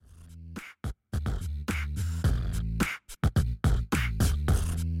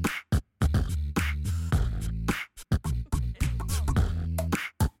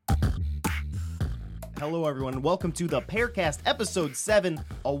Hello, everyone. Welcome to the Pearcast, Episode 7,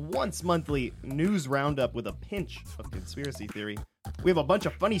 a once-monthly news roundup with a pinch of conspiracy theory. We have a bunch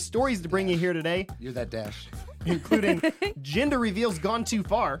of funny stories to bring you here today. You're that Dash. Including gender reveals gone too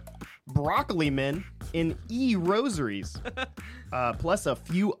far, broccoli men, and e-rosaries. Plus a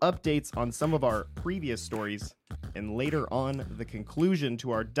few updates on some of our previous stories. And later on, the conclusion to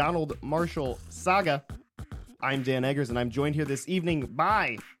our Donald Marshall saga. I'm Dan Eggers, and I'm joined here this evening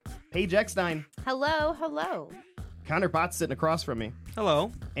by Paige Eckstein. Hello, hello. Connor Potts sitting across from me.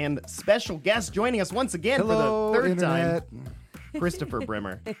 Hello. And special guest joining us once again Hello, for the third Internet. time, Christopher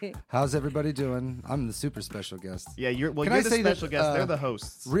Brimmer. How's everybody doing? I'm the super special guest. Yeah, you're Can the I say special that, guest. They're the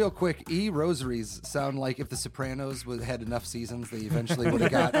hosts. Real quick, e-rosaries sound like if The Sopranos had enough seasons, they eventually would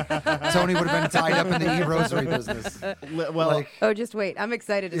have got... Tony would have been tied up in the e-rosary business. Well, Oh, just wait. I'm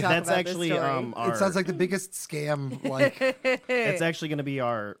excited to talk that's about actually this story. our. It sounds like the biggest scam. Like, It's actually going to be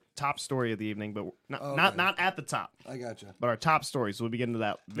our top story of the evening, but not at the top. I gotcha. But our top story, so we'll be getting to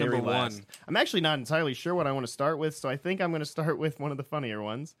that very Number last. one. I'm actually not entirely sure what I want to start with, so I think I'm going to start with one of the funnier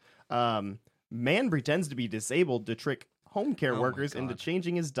ones. Man pretends to be disabled to trick home care Oh my workers into God.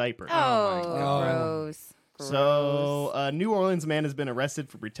 changing his diaper. Oh, God. gross. So, a New Orleans man has been arrested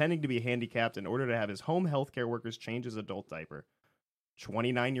for pretending to be handicapped in order to have his home health care workers change his adult diaper.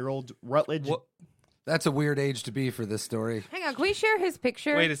 29-year-old Rutledge. What? That's a weird age to be for this story. Hang on, can we share his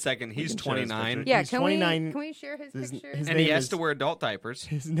picture? Wait a second. He's can share his 29, picture. yeah, he's can 29. we? Can we share his His- picture? his and he name has is- to wear adult diapers.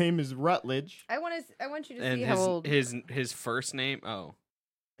 His name is Rutledge. I want you to And see how old. his first name. Oh,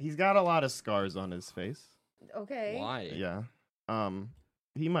 He's got a lot of scars on his face. Okay. why? Yeah.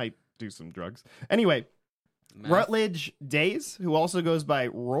 He might do some drugs. Anyway, Meth? Rutledge Days, who also goes by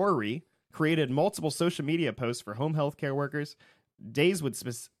Rory, created multiple social media posts for home health care workers. Days would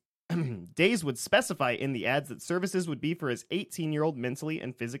specify in the ads that services would be for his 18-year-old mentally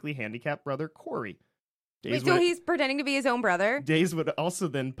and physically handicapped brother, Corey. Wait, so he's pretending to be his own brother? Days would also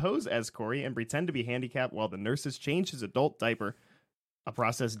then pose as Corey and pretend to be handicapped while the nurses change his adult diaper, a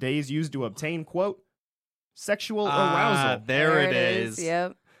process Days used to obtain, quote, sexual arousal, There it is.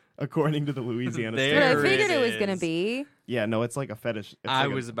 Yep. according to the Louisiana There State. But I it figured it was going to is. be. Yeah, no, it's like a fetish. It's I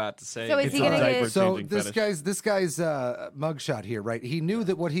like was about to say. So is it's he a gonna diaper get- So changing this fetish. guy's mugshot here, right? He knew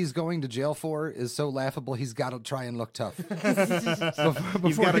that what he's going to jail for is so laughable. He's got to try and look tough.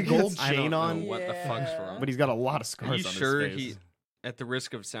 He's got a gold I don't chain know on, what the fuck's wrong. but he's got a lot of scars Are you on sure his face. he, at the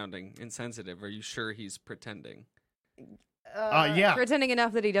risk of sounding insensitive, are you sure he's pretending? Yeah. Pretending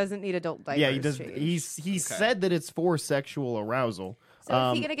enough that he doesn't need adult diapers. Yeah, he does. changed. He said that it's for sexual arousal.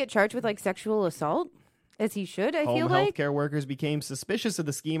 So is he going to get charged with like sexual assault? As he should, I Home feel health like. care workers became suspicious of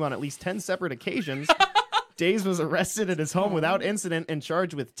the scheme on at least 10 separate occasions. Days was arrested at his home without incident and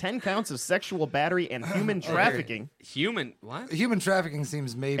charged with 10 counts of sexual battery and human trafficking, Human? What? Human trafficking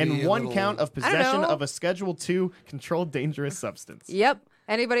seems maybe and a one little- count of don't possession know. of a Schedule II controlled dangerous substance. Yep.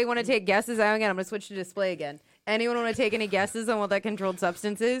 Anybody want to take guesses? I'm going to switch to display again. Anyone want to take any guesses on what that controlled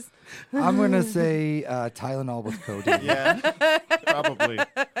substance is? I'm gonna say Tylenol with codeine. Yeah, probably.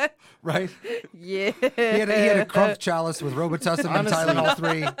 Right. Yeah. He had a crunk chalice with Robitussin and Honestly.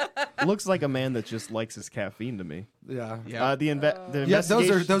 Tylenol 3. Looks like a man that just likes his caffeine to me. Yeah. Yeah. The Yeah,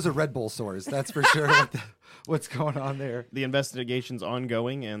 investigation, those are Red Bull sores. That's for sure. What's going on there? the investigation's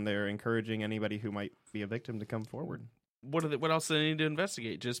ongoing, and they're encouraging anybody who might be a victim to come forward. What else do they need to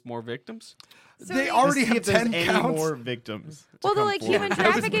investigate? Just more victims? So They he- already To see have if there's 10 any counts. more victims. to Well, the come like forward. human I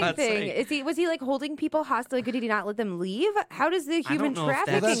was trafficking about to thing. say. Was he like holding people hostage? Like, did he not let them leave? How does the human know if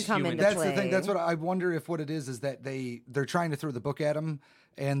that's trafficking come human- into That's play? the thing. That's what I wonder if what it is that they're trying to throw the book at him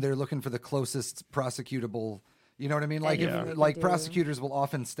and they're looking for the closest prosecutable. You know what I mean? Like Anything if, they like can do. prosecutors will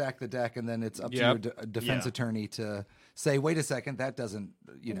often stack the deck, and then it's up to your defense Yeah. attorney to say, "Wait a second, that doesn't."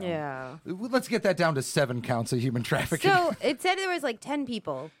 You know. Yeah. Let's get that down to 7 counts of human trafficking. So it said there was like 10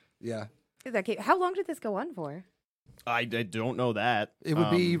 people. yeah. How long did this go on for? I don't know that. It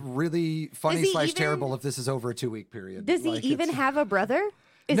would be really funny Does he / even- terrible if this is over a 2-week period. Does he Like, even it's- have a brother?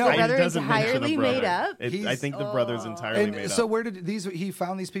 Is No, the he brother doesn't mention a entirely brother. made up? I He's- think the brother's entirely And made so up. where did he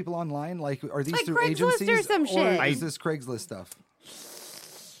found these people online? Like, are these Like through Craigslist or agencies some shit? is this Craigslist stuff?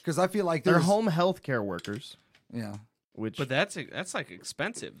 Because I feel like They're there's home health care workers, Yeah. which But that's like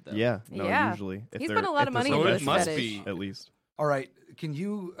expensive, though. yeah, no, Yeah. usually if He they're- spent a lot if of they're money So into it this must fetish. be. at least. All right. Can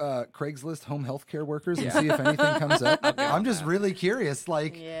you Craigslist home health care workers and see if anything comes up? I'm just really curious.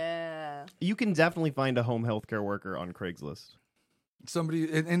 Like Yeah. You can definitely find a home health care worker on Craigslist.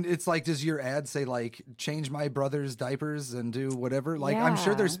 somebody, and it's like, does your ad say like change my brother's diapers and do whatever? Like I'm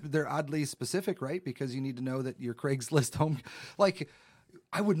sure Yeah. they're oddly specific, right? Because you need to know that your Craigslist home, like.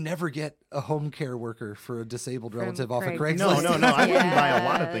 I would never get a home care worker for a disabled relative off of Craigslist. Craigslist. No. I wouldn't buy a Yeah,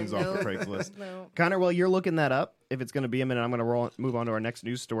 lot of things off no. of Craigslist. No. Connor, while you're looking that up, if it's going to be a minute, I'm going to move on to our next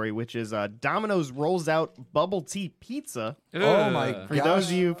news story, which is Domino's rolls out bubble tea pizza. Oh my Ugh. For gosh. those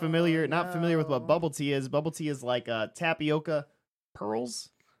of you not familiar with what bubble tea is like tapioca pearls.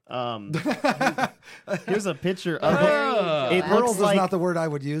 Here's a picture of There it. you go. It Pearls looks is like not the word I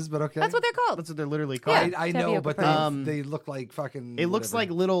would use, but okay. That's what they're called. that's what they're literally called. Yeah. I know, Tapioca but pearls. they look like fucking. It looks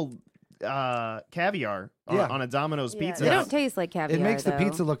whatever. like little caviar Yeah. on a Domino's Yeah, pizza. they don't taste like caviar. It makes the though.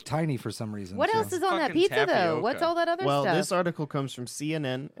 pizza look tiny for some reason. What too. else is on that Fucking pizza though? tapioca. What's all that other Well, stuff? this article comes from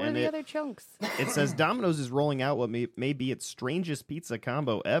CNN, what are and the it, other chunks? it says Domino's is rolling out what may be its strangest pizza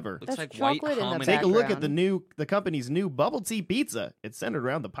combo ever. Looks That's like white chocolate in the hominy. Take a look at background. the company's new bubble tea pizza. It's centered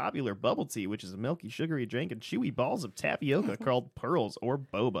around the popular bubble tea, which is a milky, sugary drink and chewy balls of tapioca called pearls or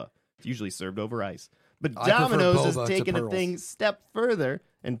boba. It's usually served over ice. But I prefer Domino's boba has to taken a pearls. thing step further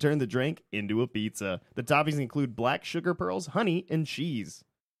and turned the drink into a pizza. The toppings include black sugar pearls, honey, and cheese.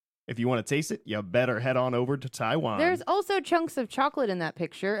 If you want to taste it, you better head on over to Taiwan. There's also chunks of chocolate in that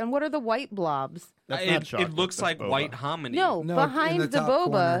picture. And what are the white blobs? That's not It chocolate, looks that's like boba. white hominy. No, No, behind in the the top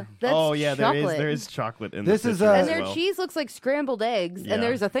boba, corner. that's Oh yeah, chocolate. there is chocolate in This the is, picture and as And their well. cheese looks like scrambled eggs, Yeah. and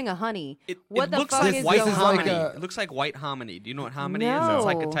there's a thing of honey. It What the looks fuck like is white going hominy. on? It looks like white hominy. Do you know what hominy No. is? It's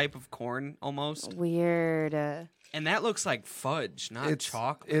like a type of corn almost. Weird. And that looks like fudge, not It's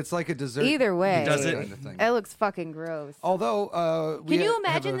chocolate. It's like a dessert. Either way, Does it- kind of thing. It looks fucking gross. Although, Can you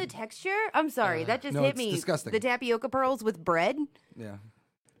imagine the texture? I'm sorry, that just no, hit it's me. disgusting. The tapioca pearls with bread. Yeah.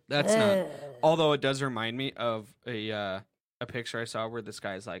 That's not. Although it does remind me of a picture I saw where this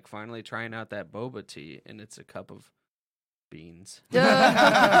guy's like finally trying out that boba tea, and it's a cup of beans in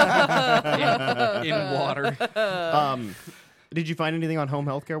water. Did you find anything on home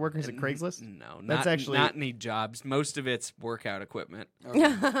healthcare workers at Craigslist? No, That's not, actually- not any jobs. Most of it's workout equipment.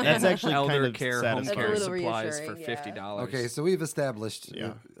 That's actually Elder kind of care, home satisfying. care That's a little supplies for reassuring, yeah. $50. Okay, so we've established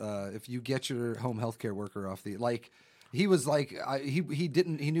Yeah. if you get your home health care worker off the he was like he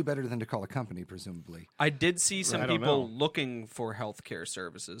knew better than to call a company presumably. I did see some I don't people know. looking for healthcare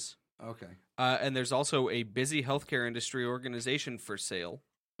services, Okay. and there's also a busy healthcare industry organization for sale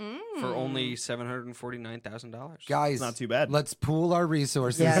for only $749,000. Guys, It's not too bad. Let's pool our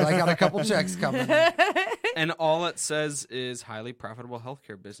resources. Yes. I got a couple checks coming. And all it says is highly profitable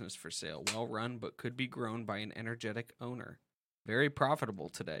healthcare business for sale, well run, but could be grown by an energetic owner. Very profitable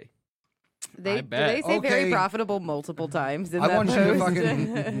today. I bet. They say very Okay. profitable multiple times in I that want you to post.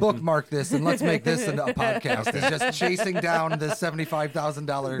 fucking bookmark this and let's make this a podcast. It's just chasing down the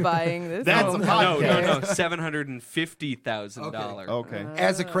 $75,000 buying this. That's home a health No, care. no, $750,000. Okay.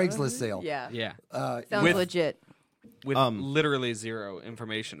 as a Craigslist sale. Yeah. Yeah, Sounds With- legit. with literally zero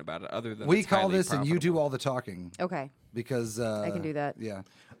information about it other than We it's call highly this and you do profitable. all the talking Okay. because I can do that. Yeah,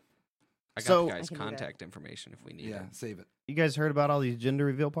 I got So- the guy's I can do that. contact information if we need yeah, it. save it. You guys heard about all these gender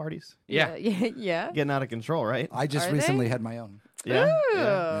reveal parties? Yeah. Yeah. Getting out of control, right? I just Are recently they? had my own.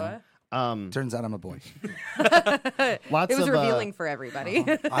 Yeah. Ooh. Turns out I'm a boy. Lots It was of revealing for everybody.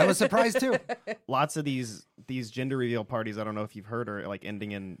 I was surprised too. lots of these gender reveal parties. I don't know if you've heard are like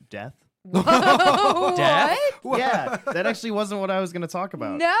ending in death. Death? What? Yeah, that actually wasn't what I was going to talk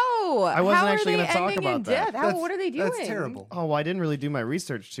about. No. I wasn't How actually are they gonna talk ending in about that. death? How, what are they doing? That's terrible. Oh, well, I didn't really do my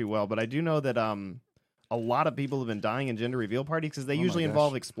research too well, but I do know that a lot of people have been dying in gender reveal parties because they my usually gosh.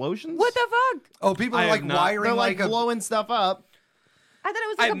 involve explosions. What the fuck? Oh, people I are have like not- wiring They're like a blowing stuff up. I thought it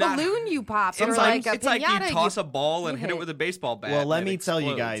was like I'm a not- balloon you pop. or It's like a it's like piñata you toss a ball and hit it hit. with a baseball bat. Well, and let it me tell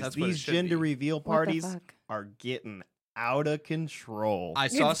you explodes. guys, That's what it these should gender be. reveal What the parties fuck? are getting out of control. I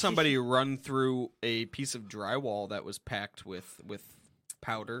saw somebody run through a piece of drywall that was packed with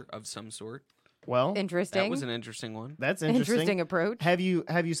powder of some sort. Well, Interesting. That was an interesting one. that's interesting. Interesting approach. Have you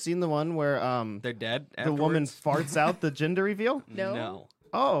seen the one where They're dead. the woman afterwards? farts out the gender reveal? No.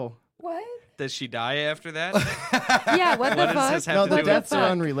 Oh. What? Does she die after that? Yeah, what the What does fuck? this have No, to the do with deaths are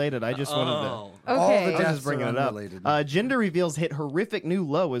fuck? unrelated. I just wanted to. Oh. Okay. All the I was deaths just bringing are it up. unrelated. Gender reveals hit horrific new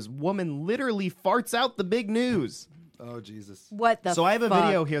low as woman literally farts out the big news. Oh Jesus. What the So I have a fuck?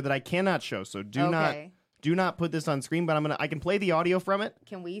 video here that I cannot show. So do not put this on screen. But I can play the audio from it,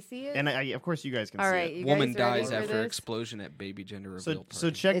 Can we see it? and of course you guys can All see right, it. you Woman guys ready dies for after this? explosion at baby gender So reveal so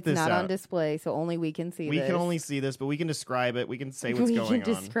party. check It's this not out. on display, so only we can see We this. can only see this, but we can describe it. We can say what's we going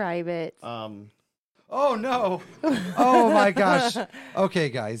can on. describe it. Oh no. Oh my gosh. Okay,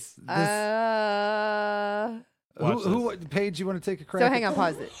 guys. This, Watch who Paige, you want to take a crack? So at hang on,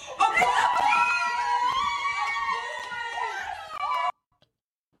 pause it.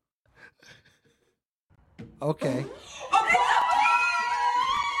 Okay.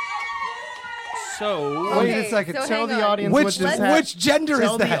 So Wait a second. So Tell hang the on. audience what just happened. Which gender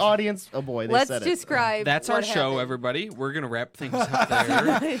Tell is the that? audience. Oh boy, they Let's said it. describe. that's what our show, happened. everybody. We're gonna wrap things up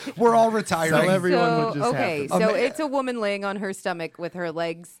there. We're all retiring. Tell everyone what just okay, happened. so it's a woman laying on her stomach with her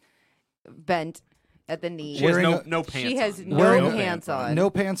legs bent at the knee. She has Wearing no pants. She has on. no Wearing- pants on. No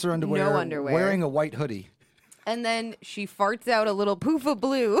pants or underwear. No underwear. Wearing a white hoodie. And then she farts out a little poof of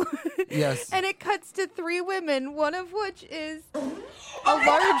blue. Yes. And it cuts to 3 women, one of which is a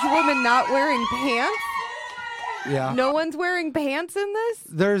large woman not wearing pants. Yeah. No one's wearing pants in this?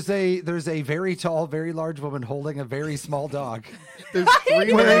 There's a very tall, very large woman holding a very small dog. There's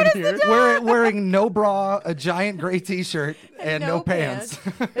 3 women here. Wearing no bra, a giant gray T-shirt, and no pants.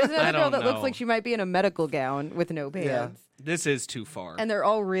 There's I another girl don't that looks know. like she might be in a medical gown with no pants. This is too far. And they're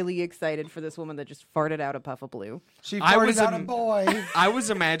all really excited for this woman that just farted out a puff of blue. She I farted was out a im- boy. I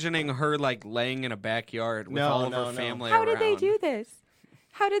was imagining her like laying in a backyard with No, all of no, her no. family How around. did they do this?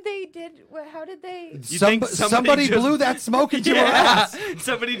 How did they? You think Somebody just- blew that smoke into her Yeah, ass.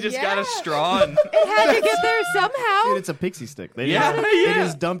 somebody just got Yeah. a straw. And It had to get there somehow. Dude, it's a pixie stick. They Yeah, just, yeah. They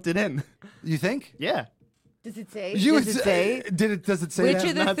just dumped it in. You think? Yeah. Does it say? You Does it say? Does it say Which that?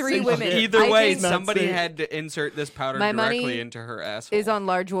 of the not 3 saying women? shit. Either I way, think Not somebody saying- had to insert this powder My directly money into her asshole. is on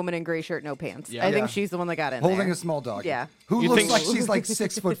large woman in gray shirt, no pants. Yeah. I think Yeah. she's the one that got in Holding there. a small dog. Yeah. Who You looks think- like she's like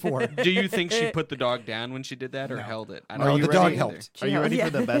 6'4". Do you think she put the dog down when she did that, or held it? I No, don't the know dog either. helped. Are you ready Yeah.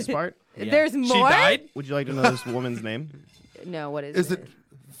 for the best part? Yeah. There's She more. died. Would you like to know this woman's name? No, what is, Is it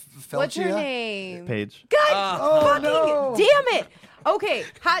Felchia? What's her name? Paige. God Oh, fucking no. damn it! Okay,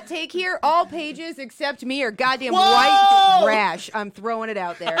 hot take here. All pages except me are goddamn Whoa! white trash. I'm throwing it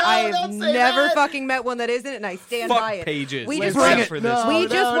out there. I have don't say never that. fucking met one that isn't, and I stand Fuck by it. pages. We Let's just bring watched, it for this. we No,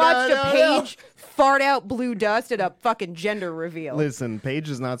 just no, watched no, a no, page fart out blue dust at a fucking gender reveal. Listen, Paige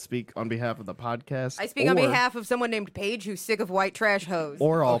does not speak on behalf of the podcast. I speak on or- behalf of someone named Paige who's sick of white trash hoes.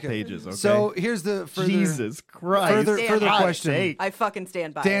 or all Okay. pages. Okay. So here's the further, Jesus Christ. further Hot question. take. I fucking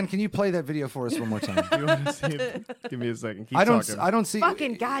stand by Dan, it. can you play that video for us one more time? You want to see it? Give me a second. Keep I talking. don't see.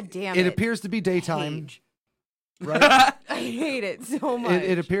 Fucking goddamn It it. appears to be daytime, Paige. right? I hate it so much.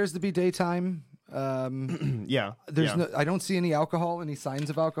 It appears to be daytime. Yeah. There's yeah. no. I don't see any alcohol, any signs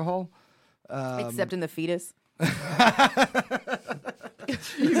of alcohol. Except in the fetus.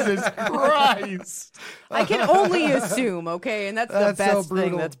 Jesus Christ. I can only assume, okay? And that's the That's so best thing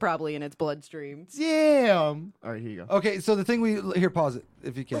brutal. that's probably in its bloodstream. Damn. All right, here you go. Okay, so the thing here, pause it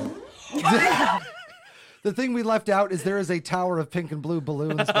if you can. The thing we left out is there is a tower of pink and blue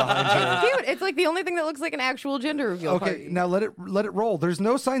balloons behind her. Cute. It's like the only thing that looks like an actual gender reveal Okay, party. now let it roll. There's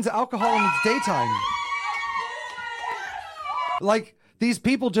no signs of alcohol in its daytime. Like these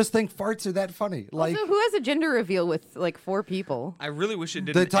people just think farts are that funny. Like Also, who has a gender reveal with like 4 people? I really wish it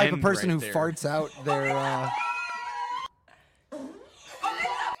didn't. the type of end person right who there. farts out their.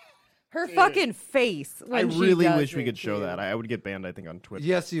 Her fucking face. I When she really does wish we it, could show too. that. I would get banned, I think, on Twitter.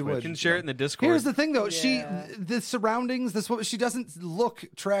 Yes, you You would. can share it in the Discord. Here's the thing, though. Yeah. The surroundings. This woman, she doesn't look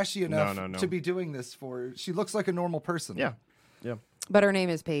trashy enough No. to be doing this for. She looks like a normal person. Yeah. Yeah. But her name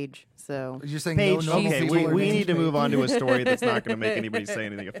is Paige, so. You're saying Paige, no normal okay, people are we named need to Paige? move on to a story that's not going to make anybody say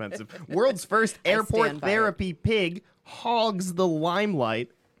anything offensive. World's first airport stand by therapy pig hogs the limelight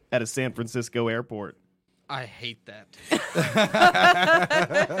at a San Francisco airport. I hate that.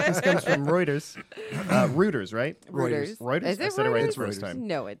 This comes from Reuters. Reuters, right? Reuters. Reuters? Is I it said it right the Reuters? first time.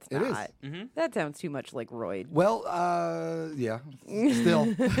 No, it's It is. not. That sounds too much like Royd. Well, yeah.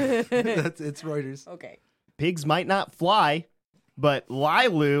 Still, it's Reuters. Okay. Pigs might not fly, but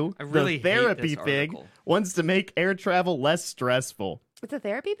Lilu, I really the hate therapy this pig, article. wants to make air travel less stressful. It's a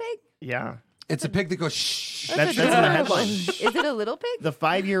therapy pig? Yeah. It's a pig that goes shh. That's in the headline. Is it a little pig? The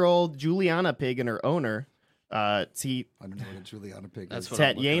 5-year-old Juliana pig and her owner, I don't know what a Juliana pig That's is. what I'm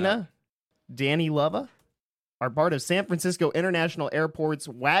looking Tatiana, Danny Lova, are part of San Francisco International Airport's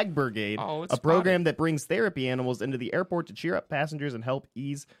WAG Brigade, Oh, it's a program that brings therapy animals into the airport to cheer up passengers and help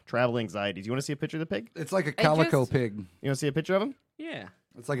ease travel anxieties. You want to see a picture of the pig? It's like a calico just- pig. You want to see a picture of him? Yeah.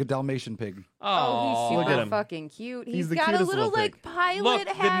 It's like a Dalmatian pig. Oh, he's Oh, Look super at him. fucking cute. He's He's the got a cutest little little like pig. pilot Look,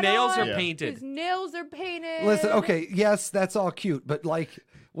 the hat nails on. are Yeah. painted. His nails are painted. Listen, okay, yes, that's all cute, but like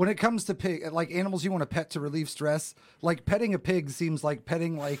when it comes to like animals you want to pet to relieve stress, like petting a pig seems like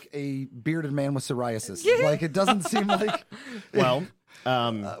petting like a bearded man with psoriasis. Like it doesn't seem like Well,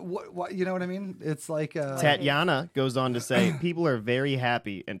 what you know what I mean? It's like Tatiana goes on to say people are very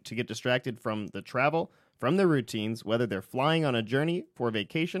happy and to get distracted from the travel, from their routines, whether they're flying on a journey for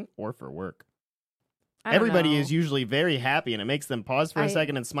vacation or for work. I don't Everybody know. is usually very happy, and it makes them pause for a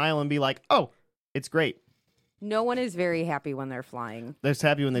second and smile and be like, "Oh, it's great." No one is very happy when they're flying. They're just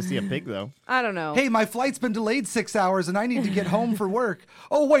happy when they see a pig, though. I don't know. Hey, my flight's been delayed 6 hours and I need to get home for work.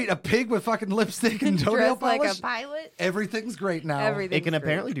 Oh, wait, a pig with fucking lipstick and toenail Dressed like polish? a pilot. Everything's great now. Everything's It can great.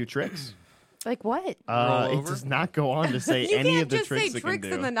 apparently do tricks. Like what? It over? does not go on to say You any can't of the just tricks say it can tricks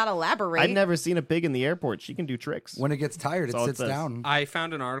do. and then not elaborate. I've never seen a pig in the airport. She can do tricks. When it gets tired, it That's all it sits says. down. I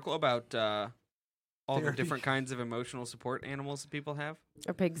found an article about all the Therapy. different kinds of emotional support animals that people have.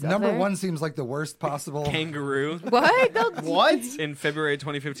 Are pigs up Number there? one seems like the worst possible. Kangaroo. What? What? In February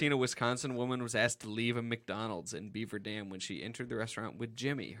 2015, a Wisconsin woman was asked to leave a McDonald's in Beaver Dam when she entered the restaurant with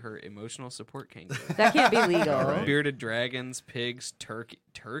Jimmy, her emotional support kangaroo. That can't be legal. All right. Bearded dragons, pigs,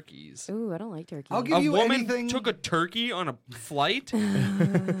 turkeys. Ooh, I don't like turkey. I'll give A you woman anything. took a turkey on a flight.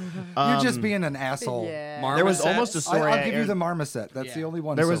 You're just being an asshole. Yeah. There was Marmosets. almost a story. I'll give you aired- the marmoset. That's Yeah. the only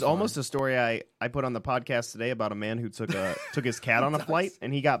one. There so was far. almost a story I put on the podcast today about a man who took his cat on a flight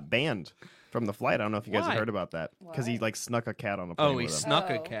and he got banned from the flight. I don't know if you guys Why? have heard about that because he like snuck a cat on a plane. Oh, he with him. snuck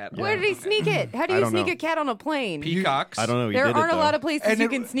a cat. Where did he sneak it? How do I you don't sneak know. a cat on a plane? Peacocks. I don't know. He There did aren't it, a though. lot of places you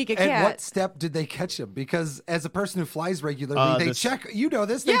can sneak a cat. At what step did they catch him? Because as a person who flies regularly, they this- check. You know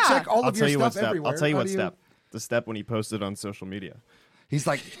this. They Yeah. check all I'll of tell your you stuff what step. everywhere. I'll tell you How what do step. The step when he posted on social media. He's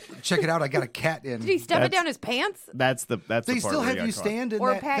like, check it out. I got a cat in. Did he stuff it That's- down his pants? That's the They part still where have he got you caught. stand in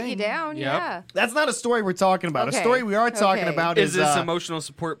Or that pat thing. you down? Yep. Yeah. That's not a story we're talking about. Okay. A story we are talking Okay. about Is is this emotional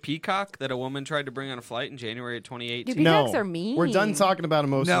support peacock that a woman tried to bring on a flight in January of 2018? Dude, no. peacocks are mean. We're done talking about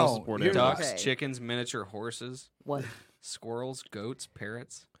emotional No, support. you're- animals. Ducks, Okay. chickens, miniature horses, What? squirrels, goats,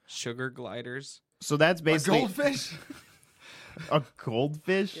 parrots, sugar gliders. So that's A basically goldfish. a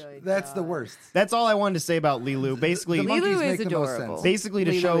goldfish. That's the worst. That's all I wanted to say about Lilu. Basically, The monkeys Lilu is make the most adorable. sense. basically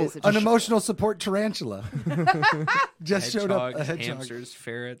to Lilu show is An adorable. emotional support tarantula. Just showed up. A Hedgehogs, hedgehog. hamsters,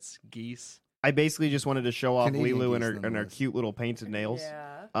 ferrets, geese. I basically just wanted to show off Canadian Lilu geese, and her nonetheless. cute little painted nails.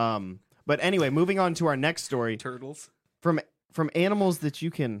 Yeah. But anyway, moving on to our next story Turtles. from animals that you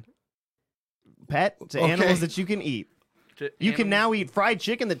can pet to Okay. animals that you can eat. You can now eat fried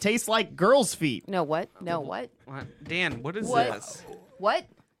chicken that tastes like girls' feet. No, what? No, what? What? Dan, what is What? this? What?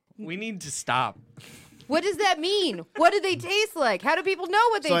 We need to stop. What does that mean? What do they taste like? How do people know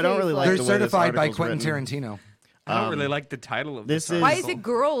what they So I taste don't really like They're the way this certified by article's Quentin written. Tarantino. I don't really like the title of this this. is- Why article. is it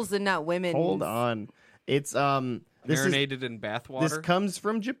girls and not women? Hold on. It's this is Marinated in bathwater? this comes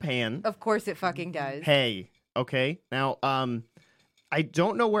from Japan. Of course it fucking does. Hey, okay. Now, I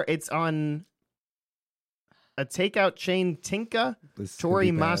don't know where it's on a takeout chain Tinka This could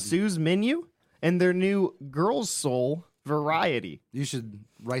be bad. Torimasu's menu and their new Girls Soul variety. You should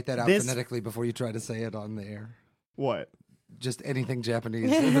write that out This- phonetically before you try to say it on the air. What? Just anything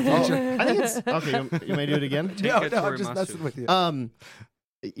Japanese in the future. I think it's okay. You may do it again. no, Tinka I'm just Torimasu. messing with you.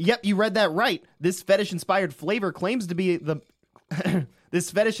 Yep, you read that right. This fetish-inspired flavor claims to be the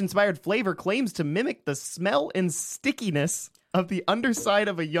this fetish-inspired flavor claims to mimic the smell and stickiness of the underside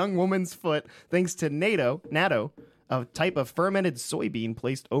of a young woman's foot, thanks to natto, a type of fermented soybean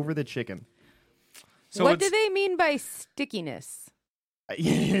placed over the chicken. So what it's- do they mean by stickiness?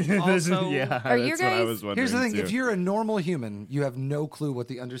 Also- yeah, Are you that's what I guys- was wondering. Here's the thing: too. if you're a normal human, you have no clue what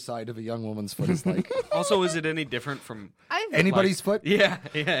the underside of a young woman's foot is like. Also, is it any different from Anybody's foot. Yeah,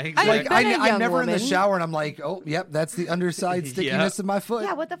 exactly. Like been a I'm young never in the woman. shower and I'm like, oh, yep, that's the underside stickiness of my foot.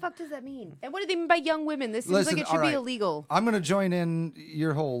 Yeah, what the fuck does that mean? And what do they mean by young women? This seems Listen, like it should all right. be illegal. I'm gonna join in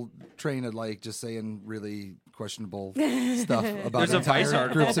your whole train of like just saying really questionable stuff about There's a Vice entire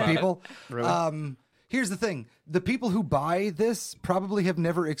article groups of about it. people. Really? Here's the thing: the people who buy this probably have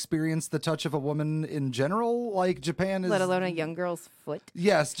never experienced the touch of a woman in general. Like Japan is, Let alone a young girl's foot.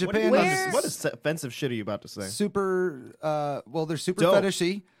 yes, Japan Where- is what is offensive shit are you about to say? super. Well, they're super Dope.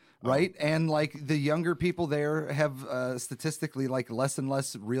 fetishy. Right, and like the younger people there have statistically like less and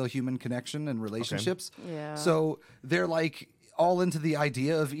less real human connection and relationships. Yeah. So they're like all into the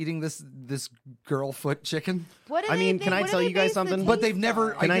idea of eating this girl foot chicken, What do I they mean, think- can I what do tell they you guys base the something? but taste they've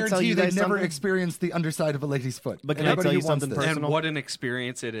never. on? Can I guarantee tell you they've guys never something? experienced the underside of a lady's foot. But can I Anybody tell you who wants something this. personal? And what an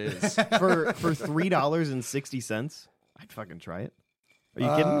experience it is. for $3.60, I'd fucking try it. Are you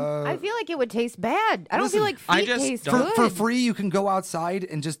kidding? I feel like it would taste bad. I don't listen, feel like I feet just taste don't- good. For free, you can go outside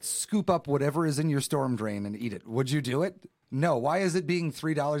and just scoop up whatever is in your storm drain and eat it. Would you do it? No. Why is it being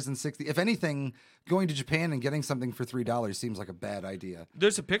 $3.60? If anything, going to Japan and getting something for $3 seems like a bad idea.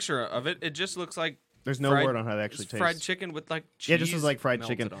 There's a picture of it. It just looks like There's no fried- word on how it actually it's fried tastes. chicken with like cheese. Yeah, it just was like fried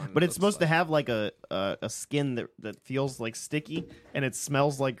melted chicken, on it, but it's looks supposed to like. have like a skin that feels like sticky, and it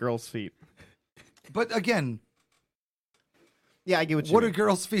smells like girls' feet. But again, Yeah, I get what you what do mean.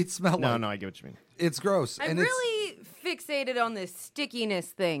 girls' feet smell No, like? no, I get what you mean. It's gross. I'm and really fixated on this stickiness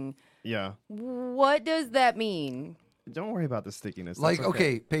thing. Yeah. What does that mean? Don't worry about the stickiness. That's Like,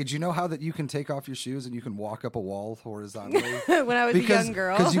 okay, Paige, you know how that you can take off your shoes and you can walk up a wall horizontally? When I was a young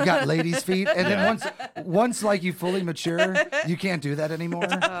girl. Because you got ladies' feet. And then once like you fully mature, you can't do that anymore.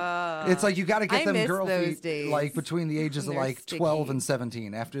 It's like you got to get I them miss girl those feet days like between the ages of when they're like 12 sticky. and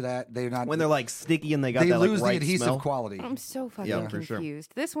 17. After that, they're not. When they're like sticky and they got they that like lose right the adhesive smell. quality. I'm so fucking Yeah, for sure.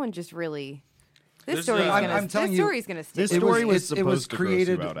 confused. This one just really. This There's story's a- gonna. I'm telling this you, story's gonna stick. this with story me. was it was supposed to gross you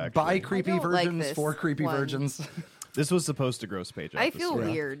created out, actually. by I creepy don't like virgins this for creepy one. virgins. This was supposed to gross Paige out. I this feel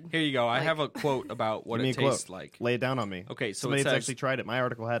story. weird. Here you go. I Like- have a quote about what Give me it a quote. tastes like. Lay it down on me. Okay, so Somebody's it says, actually tried it. My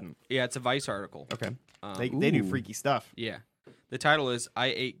article hadn't. yeah, it's a Vice article. Okay. Um, They do Ooh. freaky stuff. Yeah. The title is I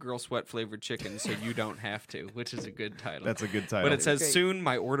Ate Girl Sweat Flavored Chicken So You Don't Have To, which is a good title. That's a good title. But it says, Great. soon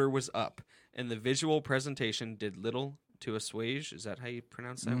my order was up, and the visual presentation did little to assuage, is that how you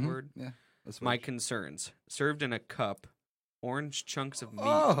pronounce that word? Yeah, that's My concerns. Served in a cup, orange chunks of meat.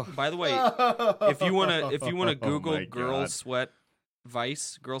 Oh. By the way, if you wanna Google Oh my girl God. sweat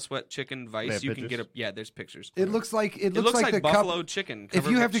chicken They vice, have you can get pictures? there's pictures. It looks like It looks like the buffalo cup. chicken. If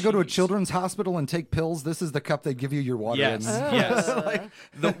covered you have with to go to a cheese. children's hospital and take pills, this is the cup they give you your water Yes, in.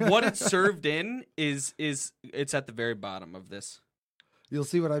 yes. What it's served in is it's at the very bottom of this. You'll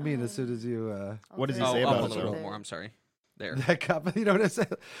see what I mean as soon as you What does he Oh, say up about a it, little though? more. I'm sorry. There. that cup. You know what I'm saying?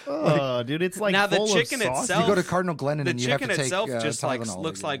 Oh, dude, it's like Now the full chicken of sauce. itself- You go to Cardinal Glennon The and you have to chicken take itself just like Tylenol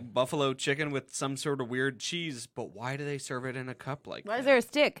looks to get like it. buffalo chicken with some sort of weird cheese. But why do they serve it in a cup like Why is that? there a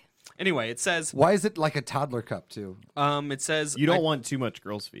stick? Anyway, it says Why is it like a toddler cup too? it says You don't want too much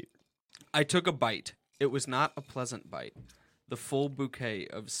girl's feet. I took a bite. It was not a pleasant bite. The full bouquet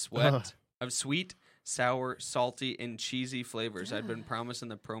of sweet, sour, salty, and cheesy flavors I'd been promised in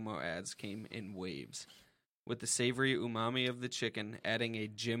the promo ads came in waves, with the savory umami of the chicken adding a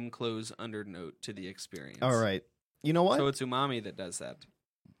gym clothes undernote to the experience. All right. You know what? So it's umami that does that.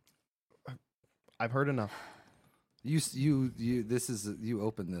 I've heard enough. You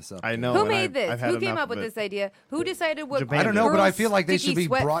opened this up. I know. Who and made I've this? had Who came enough up with of it. this idea? Who decided what? Japan I don't know, but girls' I feel like they should sticky be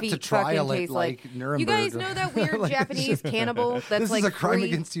sweat brought to feet trial fucking at taste like Nuremberg. You guys know that weird Like, Japanese cannibal that's this like is a crime free?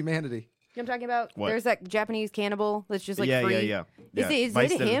 against humanity. You know what I'm talking about? What? There's that Japanese cannibal that's just like yeah, free. yeah. Is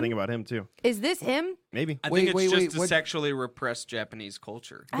Vice it did a him? thing about him too. Is this him? Maybe. I Wait, think it's wait, just wait, a what- sexually repressed Japanese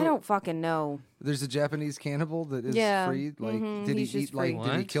culture. I don't fucking know. There's a Japanese cannibal that is Yeah. free. Like, Mhm, did he he's just eat? Like, free.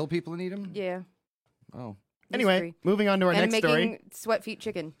 did he What? kill people and eat them? Yeah. Oh, he's Anyway, free. moving on to our And next making story. sweat feet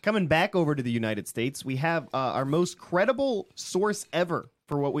chicken. Coming back over to the United States, we have our most credible source ever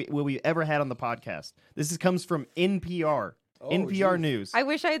for what we ever had on the podcast. Comes from NPR. NPR geez. News. I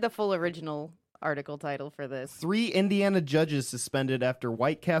wish I had the full original article title for this. 3 Indiana judges suspended after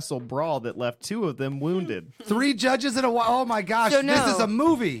White Castle brawl that left 2 of them wounded. 3 judges in a while. Oh my gosh, So this no, is a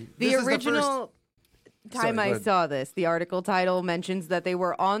movie. The This is original time Sorry, I go ahead. saw this, the article title mentions that they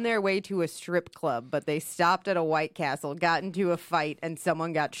were on their way to a strip club, but they stopped at a White Castle, got into a fight, and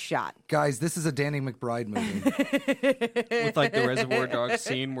someone got shot. Guys, this is a Danny McBride movie. With like the Reservoir Dogs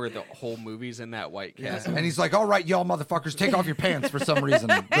scene where the whole movie's in that White Castle. And he's like, all right, y'all motherfuckers, take off your pants for some reason.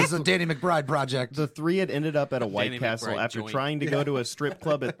 This is a Danny McBride project. The 3 had ended up at a White Danny Castle McBride after joint. trying to go to a strip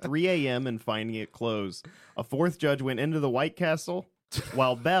club at 3 a.m. and finding it closed. A 4th judge went into the White Castle,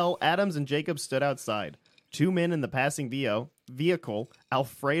 while Bell, Adams, and Jacob stood outside. 2 men in the passing vehicle,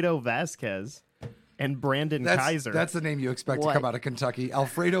 Alfredo Vasquez and Brandon Kaiser. That's the name you expect What? to come out of Kentucky.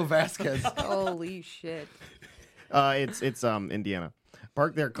 Alfredo Vasquez. Holy shit. It's Indiana.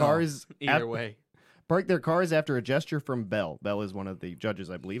 Parked their cars. Either way. Parked their cars after a gesture from Bell. Bell is one of the judges,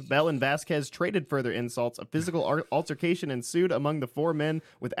 I believe. Bell and Vasquez traded further insults. A physical altercation ensued among the 4 men,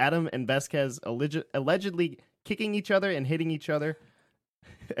 with Adam and Vasquez allegedly kicking each other and hitting each other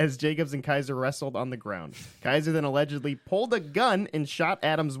as Jacobs and Kaiser wrestled on the ground. Kaiser then allegedly pulled a gun and shot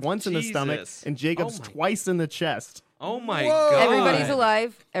Adams once in the stomach Jesus. and Jacobs Oh my- twice in the chest. Oh my Whoa. god. Everybody's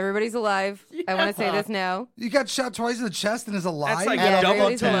alive. Everybody's alive. I want to say Yeah. this now. You got shot twice in the chest and is alive? That's like Yeah, At double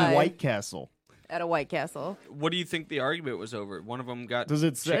everybody's tap. alive. White Castle. At a White Castle. What do you think the argument was over? One of them got Does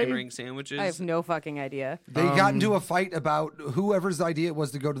it chicken say? ring sandwiches. I have no fucking idea. They got into a fight about whoever's idea it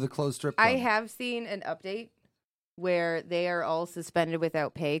was to go to the closed strip club. I have seen an update where they are all suspended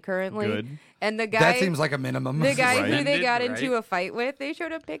without pay currently. Good. And the guy That seems like a minimum. the guy Right. who they got Right. into a fight with, they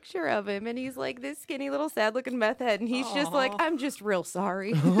showed a picture of him and he's like this skinny little sad looking meth head and he's just like, I'm just real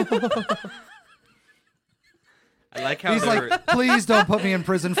sorry. I like how He's there like, please don't put me in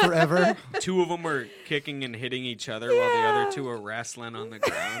prison forever. were, 2 of them were kicking and hitting each other while the other 2 were wrestling on the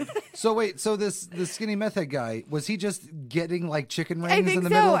ground. So wait, so the skinny meth head guy, was he just getting like chicken I rings think in the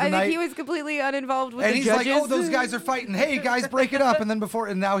so. middle of the I night? think he was completely uninvolved with and the he's judges. like, oh, those guys are fighting. Hey, guys, break it up. And then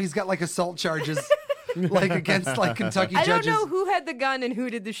now he's got like assault charges. like against like Kentucky I judges. don't know who had the gun and who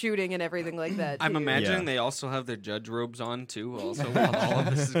did the shooting and everything like that. I'm too. imagining Yeah. they also have their judge robes on too. Also, while all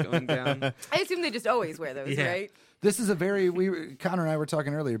of this is going down. I assume they just always wear those, Yeah. right? This is a very Connor and I were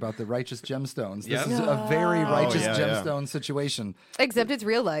talking earlier about the righteous gemstones. This Yep. is a very righteous yeah, yeah. gemstone situation. Except it's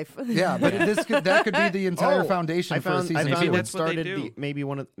real life. Yeah, but that could be the entire foundation I for a found, season I found two. what that's what they started do.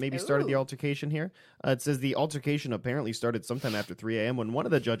 maybe started the Ooh. altercation here. It says the altercation apparently started sometime after 3 a.m. when one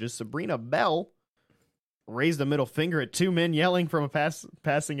of the judges, Sabrina Bell, raised a middle finger at two men yelling from a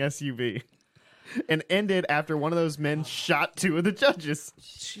passing SUV, and ended after one of those men shot two of the judges.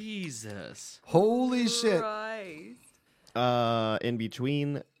 Jesus. Holy shit! Christ. In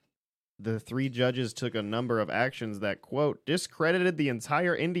between, the three judges took a number of actions that, quote, discredited the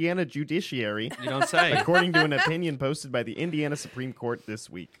entire Indiana judiciary, You don't say. according to an opinion posted by the Indiana Supreme Court this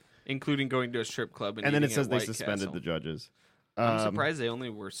week. Including going to a strip club and And then it eating says at they White suspended Castle. the judges. I'm surprised they only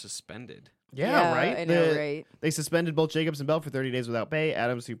were suspended. Yeah, right? I know, right? They suspended both Jacobs and Bell for 30 days without pay.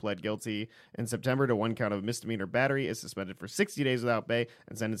 Adams, who pled guilty in September to one count of misdemeanor battery, is suspended for 60 days without pay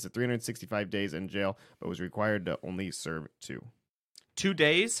and sentenced to 365 days in jail, but was required to only serve 2. 2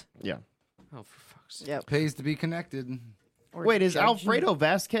 days? Yeah. Oh, for fuck's sake. Yep. Pays to be connected. Or Wait, is judge- Alfredo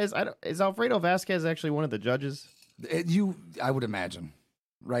Vasquez? Is Alfredo Vasquez actually one of the judges? I would imagine,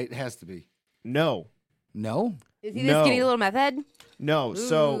 right? It has to be. No. No, Is he No. the skinny little meth head? No.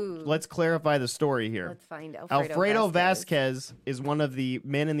 So Ooh. let's clarify the story here. Let's find Alfredo Vasquez is one of the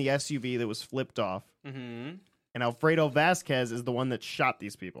men in the SUV that was flipped off, Mm-hmm. and Alfredo Vasquez is the one that shot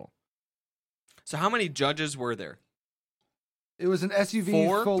these people. So how many judges were there? it was an SUV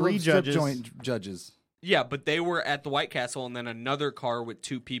Four? full 3 of strip judges. joint judges. Yeah, but they were at the White Castle, and then another car with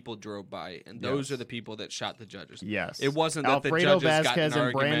 2 people drove by, and those Yes. are the people that shot the judges. Yes. It wasn't that Alfredo the judges got Vasquez in an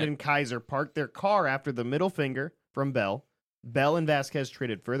and Brandon argument. Kaiser parked their car after the middle finger from Bell. Bell and Vasquez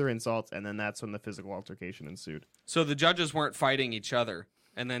traded further insults, and then that's when the physical altercation ensued. So the judges weren't fighting each other,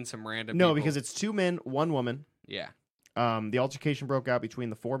 and then some random No, people. because it's 2 men, 1 woman. Yeah, The altercation broke out between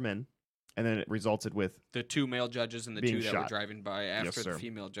the 4 men, and then it resulted with the 2 male judges and the Being 2 that shot. were driving by after sir. the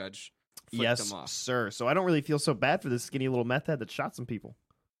female judge flipped yes, them off. sir. So I don't really feel so bad for this skinny little meth head that shot some people.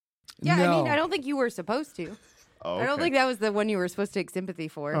 Yeah, No. I mean, I don't think you were supposed to. Oh, I don't okay. think that was the one you were supposed to take sympathy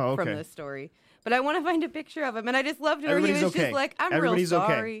for Oh, from okay. this story. But I want to find a picture of him, and I just loved where he Everybody's was okay. just like, "I'm Everybody's real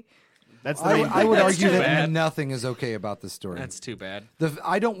okay. sorry." That's the I, main I would That's argue too that bad. nothing is okay about this story. That's too bad.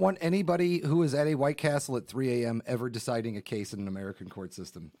 I don't want anybody who is at a White Castle at 3 a.m. ever deciding a case in an American court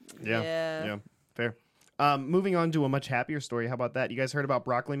system. Yeah, Yeah. fair. Moving on to a much happier story. How about that? You guys heard about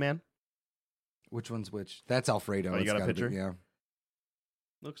Broccoli Man? Which one's which? That's Alfredo. Oh, you It's got a gotta be- picture? yeah.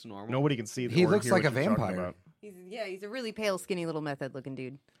 Looks normal. Nobody can see. He or looks hear like what a you're talking vampire. about. He's a really pale, skinny little method looking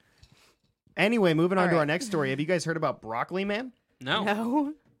dude. Anyway, moving on All to our right. next story. Have you guys heard about Broccoli Man? No,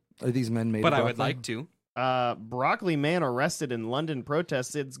 No. Are these men made but of I would broccoli? like to. Broccoli Man arrested in London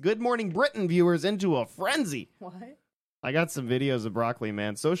protest sends Good Morning Britain viewers into a frenzy. What? I got some videos of Broccoli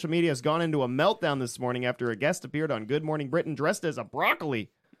Man. Social media has gone into a meltdown this morning after a guest appeared on Good Morning Britain dressed as a broccoli.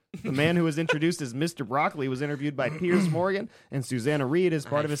 The man who was introduced as Mr. Broccoli was interviewed by Piers Morgan and Susanna Reid as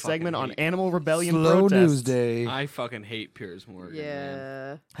part I of his fucking segment on hate- Animal Rebellion Slow protests. news day. I fucking hate Piers Morgan. Man.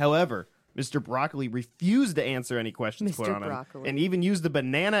 Yeah. However, Mr. Broccoli refused to answer any questions put Mr. on him Broccoli. and even used the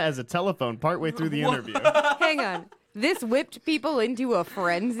banana as a telephone partway through the interview. Hang on. This whipped people into a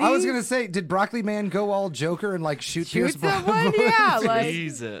frenzy. I was gonna say, did Broccoli Man go all Joker and like shoot Pierce someone. Brosnan? Yeah, like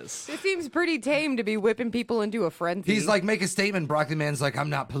Jesus. this seems pretty tame to be whipping people into a frenzy. He's like, make a statement. Broccoli Man's like, I'm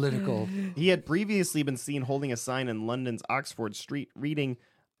not political. He had previously been seen holding a sign in London's Oxford Street reading,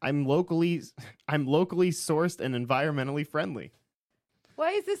 I'm locally sourced and environmentally friendly.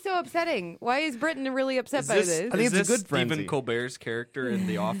 why is this so upsetting? Why is Britain really upset Is by this, this? I think is it's a this good frenzy. Stephen Colbert's character in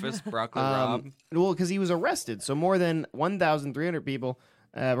The Office, Broccoli Rob? Well, because he was arrested. So more than 1,300 people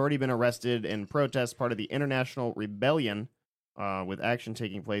have already been arrested in protest, part of the International Rebellion, with action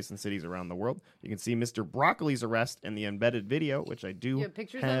taking place in cities around the world. You can see Mr. Broccoli's arrest in the embedded video, which I do You have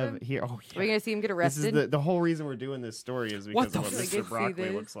pictures of have him? here. Oh, Are yeah. we gonna see him get This arrested? is the whole reason we're doing this story is What because the of what fuck? Mr. I can see Broccoli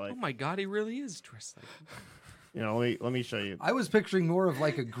this. looks like. Oh my god, he really is dressed like him. You know, let me show you. I was picturing more of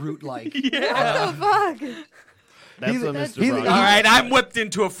like a Groot-like. What the fuck? That's He's- what Mr. he- Broccoli. All right, I'm whipped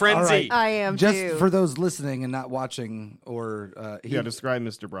into a frenzy. right. I am Just too. for those listening and not watching, or Yeah, describe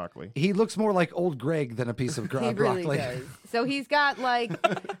Mr. Broccoli. he looks more like old Greg than a piece of He really broccoli. does. So he's got like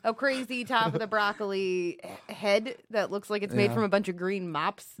a crazy top of the broccoli head that looks like it's made Yeah. from a bunch of green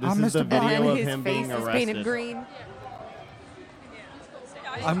mops. This I'm is the Mr. Broccoli. video And of his him face being is arrested. painted green.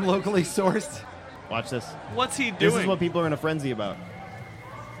 I'm locally sourced. Watch this. What's he This doing? is what people are in a frenzy about.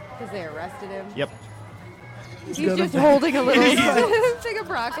 Because they arrested him. Yep. He's just holding a little thing of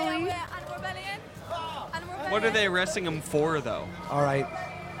broccoli. What are they arresting him for, though? All right.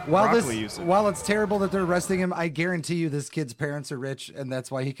 While Broccoli usage. while it's terrible that they're arresting him, I guarantee you this kid's parents are rich, and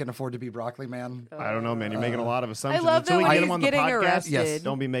that's why he can afford to be Broccoli Man. I don't know, man. You're making a lot of assumptions. love Until that we when get him he's on the getting podcast, arrested. Yes.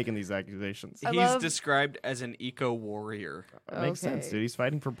 don't be making these accusations. I He's love- described as an eco-warrior. That makes sense, Okay. dude. He's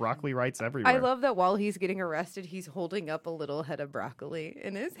fighting for broccoli rights everywhere. I love that while he's getting arrested, he's holding up a little head of broccoli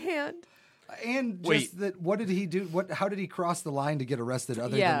in his hand. And just Wait. that, what did he do? How did he cross the line to get arrested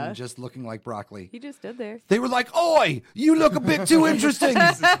other Yeah. than just looking like Broccoli? He just stood there. They were like, "Oi, you look a bit too interesting,"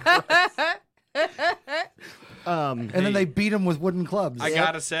 and then they beat him with wooden clubs. I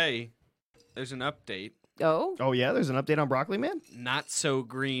gotta say, there's an update. Oh, Oh, yeah? There's an update on Broccoli Man? Not so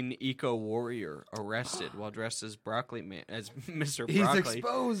green eco-warrior arrested while dressed as Broccoli Man, as Mr. He's Broccoli.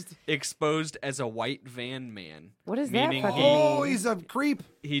 exposed. As a white van man. What does that Meaning fucking he- Oh, he's a creep.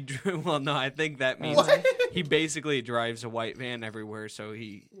 He well, no, I think that means he basically drives a white van everywhere. So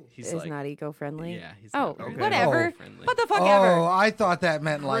he's is like, not eco-friendly. yeah, he's Oh, not very whatever. eco-friendly. What the fuck Oh, ever. I thought that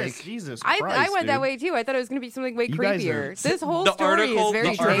meant Chris, like. Jesus I Christ, went that dude. way too. I thought it was going to be something way You guys are- creepier. This whole the story article, is very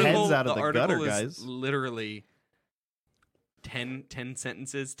Get your tame. heads out of the the article gutter, is guys. literally 10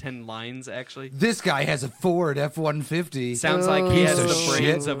 sentences, 10 lines actually. This guy has a Ford F-150. Sounds like he has Piece the of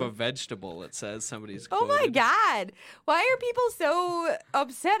brains shit. of a vegetable. It says somebody's. Oh my quoted. god! Why are people so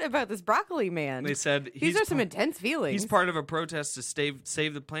upset about this broccoli man? They said These are some intense feelings. He's part of a protest to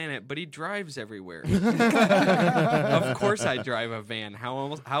save the planet, but he drives everywhere. Of course, I drive a van.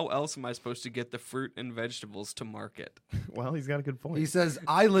 How else am I supposed to get the fruit and vegetables to market? Well, he's got a good point. He says,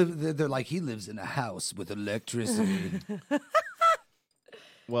 "I live." They're like, he lives in a house with electricity.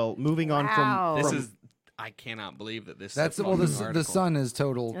 Well, moving on Wow. from... This from- is. I cannot believe that this. That's is a well, fucking the article. sun is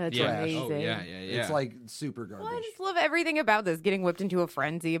total That's Yeah. trash. amazing. Oh yeah. It's like super garbage. Well, I just love everything about this. Getting whipped into a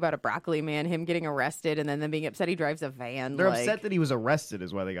frenzy about a broccoli man, him getting arrested, and then them being upset he drives a van. They're like, upset that he was arrested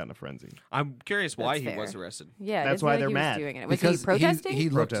is why they got in a frenzy. I'm curious why That's he was fair. arrested. Yeah, it That's doesn't why like they're he was mad. doing it. Was because he protesting? he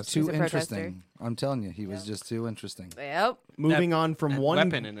looked Protesting. too He's a protester. interesting. I'm telling you, he was just too interesting. Yep. Moving on from That one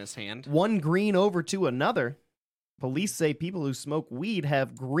weapon in his hand. one green over to another, police say people who smoke weed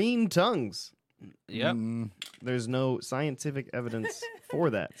have green tongues. Yep. There's no scientific evidence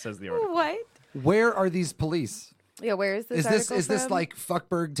for that, says the article. What? Where are these police? Yeah, where is this? Is this article from? like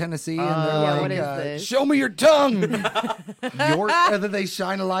Fuckburg, Tennessee? And Yeah, they're like, what is this? "Show me your tongue." York, And then they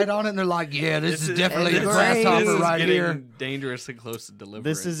shine a light on it, and they're like, "Yeah, this is definitely a this is- grasshopper this is right getting here." dangerously close to deliverance.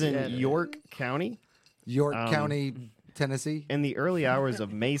 this is in Yeah. York County. York County, Tennessee. In the early hours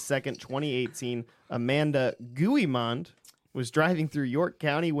of May 2nd, 2018, Amanda Guimond was driving through York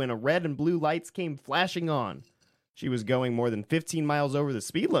County when a red and blue lights came flashing on. She was going more than 15 miles over the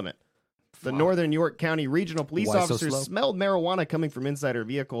speed limit. The Northern York County Regional Police Why so officers slow? smelled marijuana coming from inside her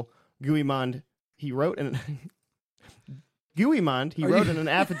vehicle. Guimond, he wrote in in an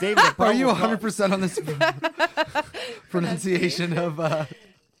affidavit. of Are you probable 100% on this pronunciation of?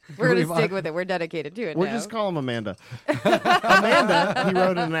 We're going to Guimond? stick with it. We're dedicated to it We'll now. just call him Amanda. Amanda, he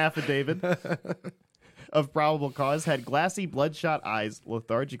wrote in an affidavit of probable cause, had glassy, bloodshot eyes,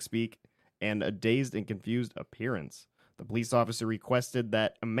 lethargic speak, and a dazed and confused appearance. The police officer requested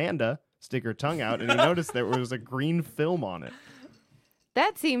that Amanda stick her tongue out, and he noticed there was a green film on it.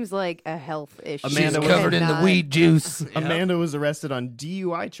 That seems like a health issue. Amanda She's was covered in the Cannot- weed juice. Amanda was arrested on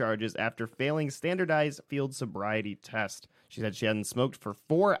DUI charges after failing standardized field sobriety test. She said she hadn't smoked for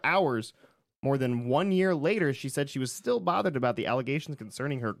 4 hours. More than 1 year later, she said she was still bothered about the allegations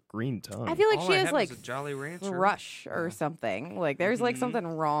concerning her green tongue. I feel like All she I has have like is a Jolly Rancher. thrush or something. Like there's like something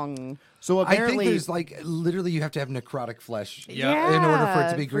wrong. so I think apparently, there's like literally you have to have necrotic flesh Yeah. in order for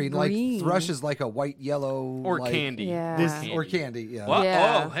it to be for green. Like thrush is like a white yellow Or like, candy. Yeah. This- or candy. Yeah, What?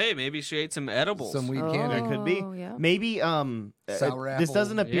 Yeah. Oh, hey, maybe she ate some edibles. some weed Oh. candy. It could be. yeah. Maybe Sour this apple.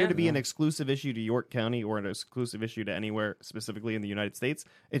 doesn't appear Yeah. to be an exclusive issue to York County or an exclusive issue to anywhere specifically in the United States.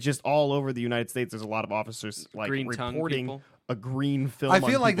 It's just all over the United States. There's a lot of officers like Green tongue reporting people. a green film. I on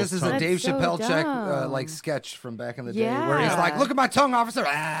feel like this people's is a tongues. Dave That's so Chappelle check dumb. like sketch from back in the day, Yeah. where he's like, "Look at my tongue, officer!"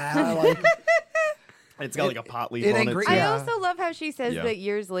 Ah, like, It's got like a pot leaf it on ain't it. great. too. I Yeah. also love how she says Yeah. that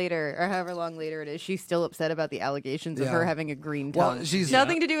years later, or however long later it is, she's still upset about the allegations of Yeah. her having a green Well, tongue. she's-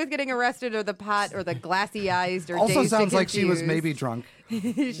 nothing to do with getting arrested or the pot or the glassy eyes or also dazed and sounds like she was confused. maybe drunk.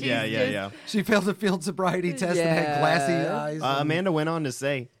 She's Yeah, just- yeah. She failed a field sobriety test and had glassy Yeah. eyes. Amanda went on to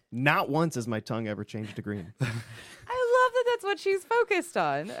say, "Not once has my tongue ever changed to green." I love that that's what she's focused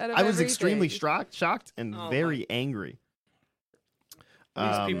on. out of I was extremely everything. shocked and Oh very angry.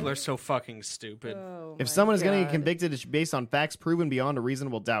 These people are so fucking stupid. Oh If my someone is going to get God. convicted, it's based on facts proven beyond a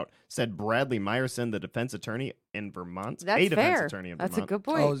reasonable doubt," said Bradley Meyerson, the defense attorney in Vermont. That's a defense fair. attorney in That's a Vermont. good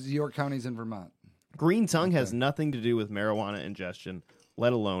point. Oh, York County's in Vermont. Green tongue has nothing to do with marijuana ingestion,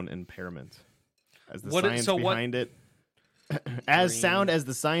 let alone impairment. as the What science so what- behind it. As Green. sound as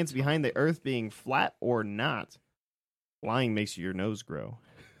the science behind the Earth being flat or not. Lying makes your nose grow.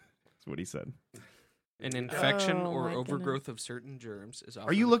 That's what he said. An infection Oh, or my overgrowth of certain germs is often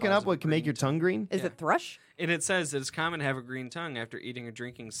Are you the looking cause up of what can make green your tongue green? Is Yeah. it thrush? And it says that it's common to have a green tongue after eating or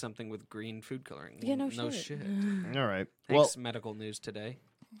drinking something with green food coloring. Yeah, no shit. shit. All right. Thanks, medical news today.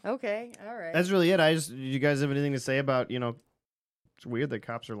 Okay, all right. That's really it. You guys have anything to say about, it's weird that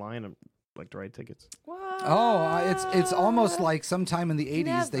cops are lying to write tickets. What? It's almost like sometime in the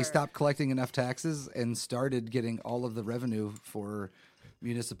 80s they Never. stopped collecting enough taxes and started getting all of the revenue for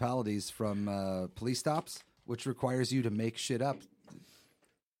municipalities from police stops, which requires you to make shit up.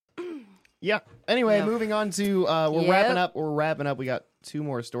 Yeah. Anyway, Yep. moving on to we're Yep. wrapping up. We're wrapping up. We got 2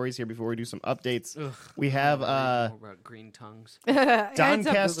 more stories here before we do some updates. Ugh, We have more about green tongues.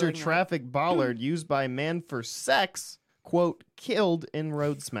 Doncaster traffic bollard used by man for sex, quote, killed in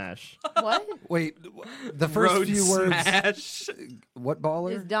road smash. What? Wait, the first Road few words. smash. What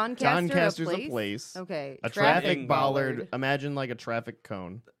baller? Is Doncaster Doncaster's a place? a place. Okay. A Traffic traffic bollard. Imagine like a traffic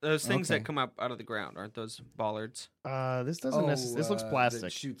cone. Those things Okay. that come up out of the ground, aren't those bollards? This doesn't necessarily. This looks that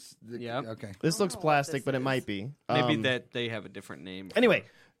plastic. shoots. Yep. Okay. This looks I don't know what plastic, this but it is. might be. Maybe that they have a different name. for Anyway, it.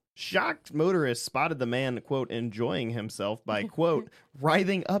 shocked motorists spotted the man, quote, enjoying himself by, quote,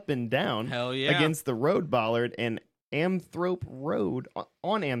 writhing up and down Hell yeah. against the road bollard on Amthrope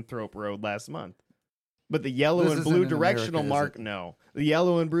Road last month. But the yellow This and isn't blue in directional America, is mark, no. The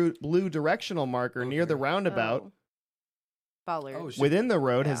yellow and blue directional marker near the Okay. roundabout Oh. Bollard. Oh, shit. within the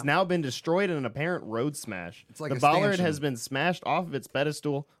road has Yeah. now been destroyed in an apparent road smash. It's like The a bollard stanchion. has been smashed off of its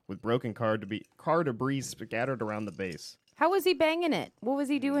pedestal with broken car debris scattered around the base. How was he banging it? What was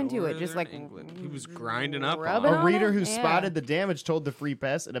he doing to it? Just Northern like England. He was grinding up rubbing on A on reader it? who Yeah. spotted the damage told the Free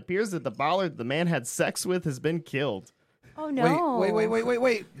Press it appears that the bollard the man had sex with has been killed. Oh no!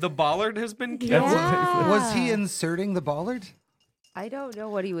 Wait. The bollard has been killed. Yeah. Was he inserting the bollard? I don't know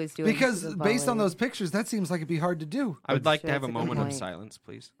what he was doing. to Because the based on bollard. those pictures, that seems like it'd be hard to do. I would like to Sure, have a that's a good moment of point. silence,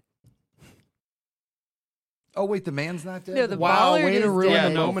 please. Oh wait, the man's not dead. No, the Wow, bollard way to is ruin dead. a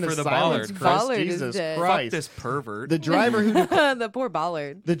Yeah, no, moment for of the silence, bollard. Chris. Bollard is Jesus dead. Fuck Christ. this pervert. The driver who the poor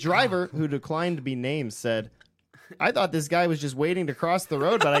bollard. The driver, who declined to be named, said, I thought this guy was just waiting to cross the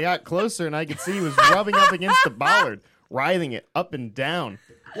road, but I got closer and I could see he was rubbing up against the bollard, writhing it up and down.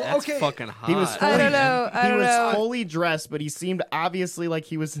 That's okay. fucking hot. He was fully, I don't know. I he don't was know. fully dressed, but he seemed obviously like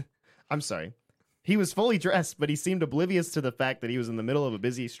he was. I'm sorry. He was fully dressed, but he seemed oblivious to the fact that he was in the middle of a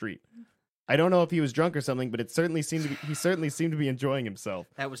busy street. I don't know if he was drunk or something, but he certainly seemed to be enjoying himself.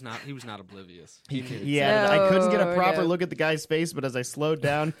 He was not oblivious. He added, I couldn't get a No, proper no. look at the guy's face, but as I slowed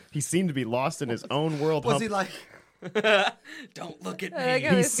down, he seemed to be lost in his own world. Was he like? Don't look at I like me.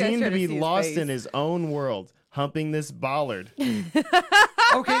 how He this guy's seemed to trying be see his lost face. in his own world, humping this bollard.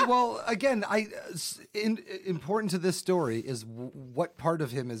 Okay, well, again, important to this story is what part of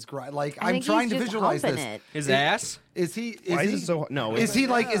him is like. I I'm think trying he's to just visualize humping this. it. His ass? Is he? Why is it so? No, Is he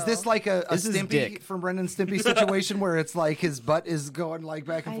like? Is this like a This is Stimpy dick. from Ren and Stimpy situation where it's like his butt is going like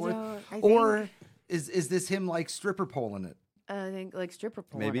back and I forth, don't- I or think- is this him like stripper poling it? I think like stripper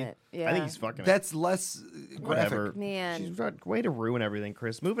pulling maybe? it. Yeah. I think he's fucking. That's less graphic. Whatever. Man. She's right- way to ruin everything,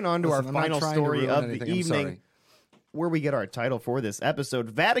 Chris. Moving on to Listen, our I'm not final trying to story ruin of anything, the I'm evening, sorry. where we get our title for this episode.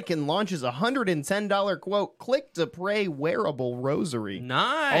 Vatican launches a $110 quote click to pray wearable rosary,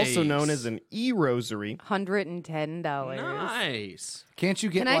 Nice. also known as an e-rosary. $110. Nice. Can't you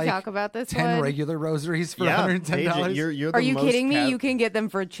get Can I like talk about this 10 one? regular rosaries for Yeah, $110? Paige, you're the Are you most kidding me? Catholic- You can get them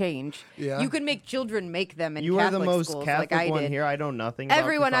for change. Yeah. You can make children make them in You are Catholic the most schools Catholic like I one did. here. I know nothing. About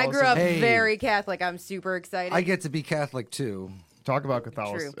Everyone, I grew up Catholicism. Hey. very Catholic. I'm super excited. I get to be Catholic too. Talk about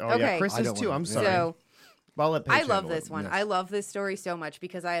Catholicism. True. Oh yeah, Okay. Chris I is don't too. wanna- I'm yeah. sorry. So I'll let Paige I love handle this it. one. Yes. I love this story so much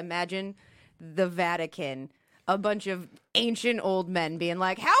because I imagine the Vatican, a bunch of ancient old men being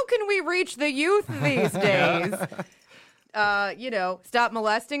like, how can we reach the youth these days? Stop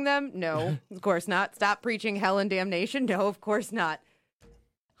molesting them? No, of course not. Stop preaching hell and damnation? No, of course not.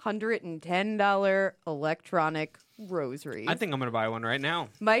 $110 electronic rosaries. I think I'm gonna buy one right now.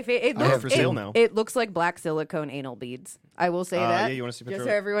 My it I have looks for sale now. It looks like black silicone anal beads. I will say that. Yeah, you wanna see a picture just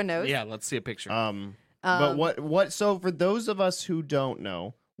of so it? everyone knows. Yeah, let's see a picture. But what? So for those of us who don't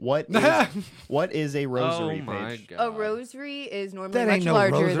know, what is a rosary? oh my Paige? god. A rosary is normally That much ain't no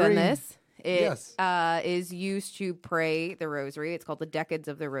larger rosary. than this. It Yes. is used to pray the rosary. It's called the decades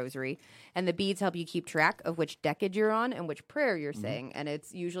of the rosary. And the beads help you keep track of which decade you're on and which prayer you're saying. And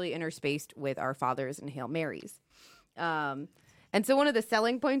it's usually interspaced with Our Fathers and Hail Marys. And so one of the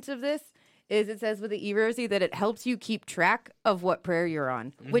selling points of this is it says with the e-rosary that it helps you keep track of what prayer you're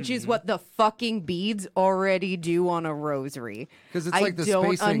on, which is what the fucking beads already do on a rosary. Because it's like the don't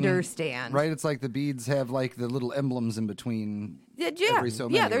spacing, understand. right? It's like the beads have like the little emblems in between. Yeah, every so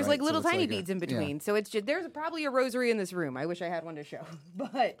many, there's right? like little So it's tiny like beads in between. So it's just there's probably a rosary in this room. I wish I had one to show.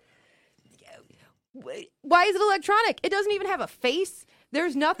 But why is it electronic? It doesn't even have a face.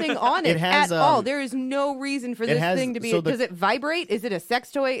 There's nothing on it, has, at all. There is no reason for this thing to be. Does it vibrate? Is it a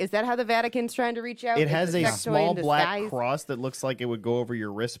sex toy? Is that how the Vatican's trying to reach out? It has a sex toy small in black disguise? cross that looks like it would go over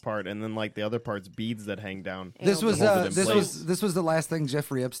your wrist part, and then like the other parts, beads that hang down. This was Hold it in place. this was the last thing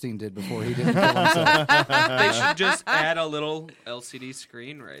Jeffrey Epstein did before he didn't kill himself. They should just add a little LCD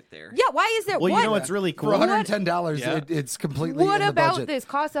screen right there. Yeah, why is there? Well, what? you know what's really For cool? $110, Yeah. it's completely What in the about budget. this?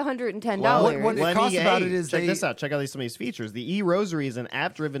 Costs $110. What it costs about it is check they- this out. Check out some of these features. The e-rosary is an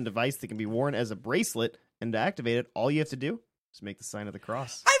app-driven device that can be worn as a bracelet, and to activate it, all you have to do is make the sign of the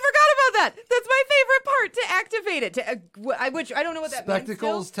cross. I forgot about that. That's my favorite part, to activate it. Which I don't know what that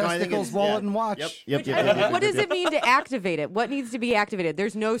Spectacles, means. Still. No, I think testicles, it's- wallet, yeah. and watch. Yep. What does it mean to activate it? What needs to be activated?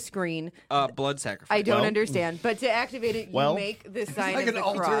 There's no screen. Blood sacrifice. I don't Well- understand. But to activate it, you Well- make the sign Like of an the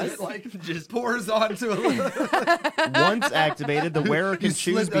altar cross. that like just pours onto a Once activated, the wearer can You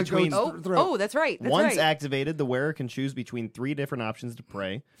choose slit a between. goat's Oh, that's right. That's Once right. activated, the wearer can choose between 3 different options to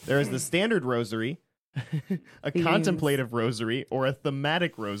pray. There is the standard rosary, a contemplative rosary, or a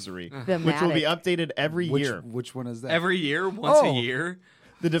thematic rosary, which will be updated every year. Which one is that? Every year, once a Oh. year.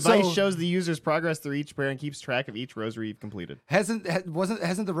 The device So- shows the user's progress through each prayer and keeps track of each rosary you've completed. Hasn't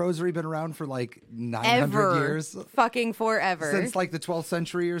the rosary been around for like 900 Ever. years? Fucking forever. Since like the 12th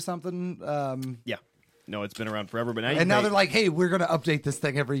century or something? Yeah. No, it's been around forever, but now you And now pay- they're like, hey, we're going to update this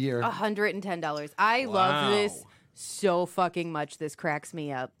thing every year. $110. I Wow. love this so fucking much. This cracks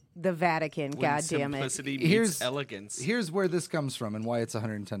me up. The Vatican, When God damn it. simplicity meets Here's- elegance. Here's where this comes from and why it's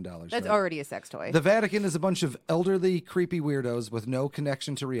 $110. That's right? already a sex toy. The Vatican is a bunch of elderly, creepy weirdos with no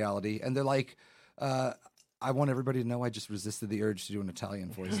connection to reality. And they're like, I want everybody to know I just resisted the urge to do an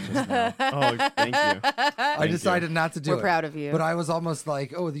Italian voice just now. Oh, thank you. I decided not to do We're it. proud of you. But I was almost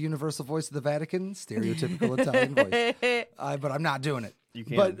like, oh, the universal voice of the Vatican, stereotypical Italian voice. But I'm not doing it. You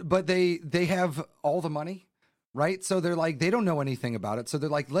can. But they have all the money, right? So they're like, they don't know anything about it. So they're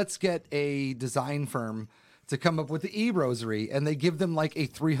like, let's get a design firm to come up with the e-rosary, and they give them like a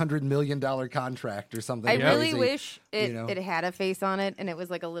 $300 million contract or something. I really crazy, wish it, you know? it had a face on it and it was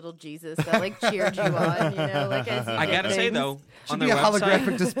like a little Jesus that like cheered you on, you know, like as you I did gotta say things. though, Should on be their a website,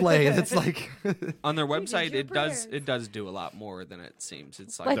 holographic display. It's like on their website, your it does do a lot more than it seems.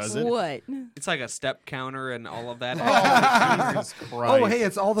 It's like Like Does it? what? it's like a step counter and all of that. Jesus Christ. oh, hey,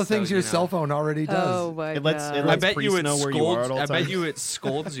 it's all the So, things you your know. cell phone already does. Oh my It lets- God. it I lets bet you priests it know where you are at scolds. all I bet times. you it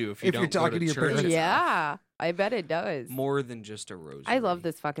scolds you if you If you're don't go talking to your church. parents. Yeah, I bet it does. More than just a rosary. I love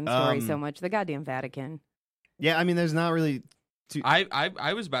this fucking story Um, so much. The goddamn Vatican. Yeah, I mean, there's not really.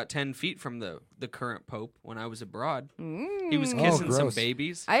 I was about 10 feet from the current pope when I was abroad. He was Mm. kissing some gross.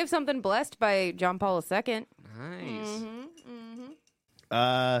 babies. I have something blessed by John Paul II. Nice.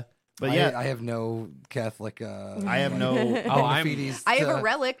 But yeah, I have no Catholic. I have no. I'm- feeties I have to- a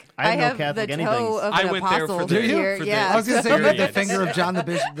relic. I have no have Catholic the anythings. toe of I an went there for apostle the- here. for the- yeah. I was gonna say you got the Experience. finger of John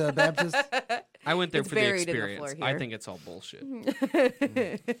the Baptist. I went there It's for the buried in the experience. floor I here. think it's all bullshit.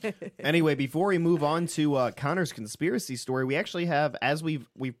 Anyway, before we move on to Connor's conspiracy story, we actually have, as we've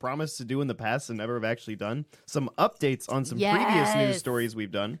promised to do in the past and never have actually done, some updates on some previous news Yes. stories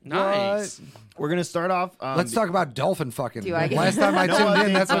we've done. Nice. We're gonna start off. Let's talk about dolphin fucking. Do I get- Last time I No tuned in,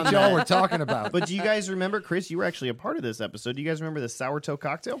 updates that's what on y'all that. were talking about. But do you guys remember, Chris? You were actually a part of this episode. Do you guys remember the sourdough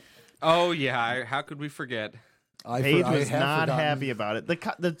cocktail? Oh yeah. How could we forget? Paige was have not forgotten. happy about it.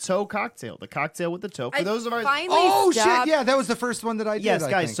 The toe cocktail, the cocktail with the toe. For those of our finally Oh stopped. shit! Yeah, that was the first one that I did. Yes,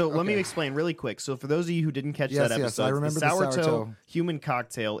 I guys. think. So let me Okay. explain really quick. So for those of you who didn't catch Yes, that yes, episode, I remember the sourdough. human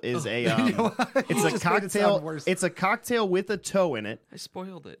cocktail is a You know what? it's You a just made it sound cocktail. worse. It's a cocktail with a toe in it. I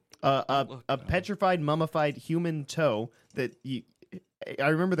spoiled it. A petrified, mummified human toe that you. I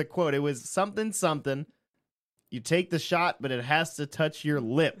remember the quote. It was something something. You take the shot, but it has to touch your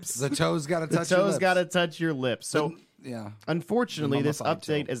lips. The toes got to The touch. your toe's lips. got to touch your lips. So Yeah. unfortunately, The this mummified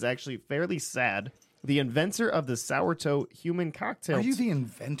update toe. is actually fairly sad. The inventor of the sourdough human cocktail. Are you the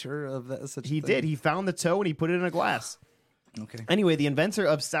inventor of that? Such a He thing? did. He found the toe and he put it in a glass. Okay. Anyway, the inventor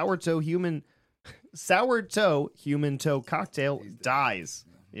of sourdough human toe cocktail dies.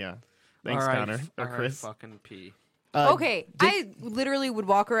 Yeah. Thanks, all right, Connor. Or all right, Chris. fucking pee. Okay, I literally would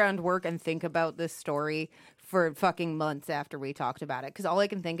walk around work and think about this story for fucking months after we talked about it, because all I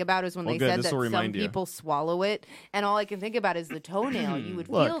can think about is when they said that some people swallow it, and all I can think about is the toenail. You would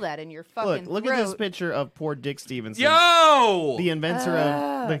feel that in your fucking Look throat. at this picture of poor Dick Stevenson. Yo! The inventor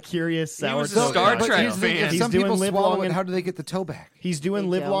of the curious sour was a toe Star cocktail. Trek Here's the thing, fan. if He's some doing people live swallow long it, and- how do they get the toe back? He's doing They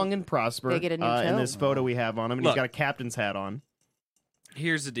live don't. long and prosper. They get a new in toe. this photo we have on him, and Look. he's got a captain's hat on.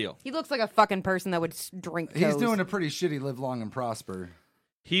 Here's the deal. He looks like a fucking person that would drink toes. He's doing a pretty shitty live long and prosper.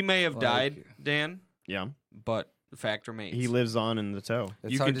 He may have died, Dan, Yeah, but the fact remains. he lives on in the toe.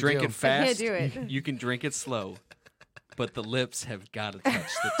 It's You hard can to drink do. it fast. I can't do it. You can drink it slow. But the lips have got to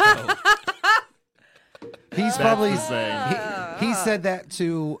touch the toe. He's probably the saying. he said that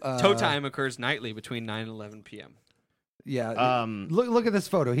to Toe time occurs nightly between 9 and 11 p.m. Yeah. Look at this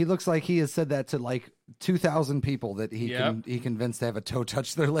photo. He looks like he has said that to like 2,000 people that he convinced to have a toe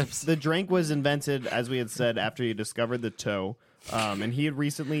touch their lips. The drink was invented, as we had said, after he discovered the toe. And he had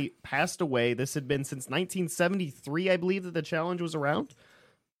recently passed away. This had been since 1973, I believe, that the challenge was around.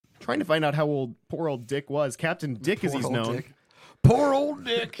 Trying to find out how old poor old Dick was. Captain Dick, as he's known. Poor old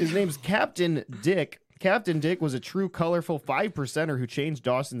Dick. His name's Captain Dick. Captain Dick was a true, colorful 5%er who changed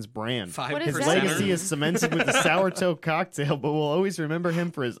Dawson's brand. 5%. What is His that? legacy is cemented with the sour toe cocktail, but we'll always remember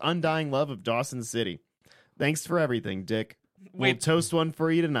him for his undying love of Dawson City. Thanks for everything, Dick. We'll Wait. toast one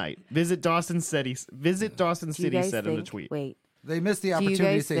for you tonight. Visit Dawson City. Visit Dawson Do you City. guys Said in the think- tweet. Wait, They missed the Do you opportunity to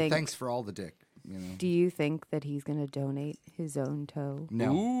guys say think- thanks for all the dick. You know? do you think that he's going to donate his own toe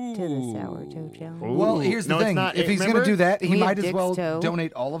No. Ooh. to the sour toe challenge? Ooh. Well, here's the No, it's thing. not. If he's going to Remember? do that, he We have might as Dick's well toe.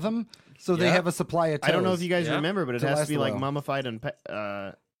 donate all of them so they Yeah. have a supply of toes. I don't know if you guys Yeah. remember, but it To has to last be a like while. mummified and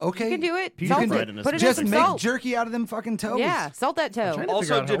Okay. You can do it. You Salt can it. do it. Put it in Just some make salt. jerky out of them fucking toes. Yeah, salt that toe. trying to figure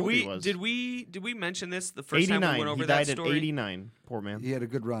Also, out how did old he we was. mention this the first time we 89. went over He that died story? at 89. Poor man. He had a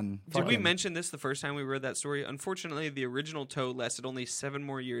good run. Did we Fucking- mention this the first time we read that story? Unfortunately, the original toe lasted only 7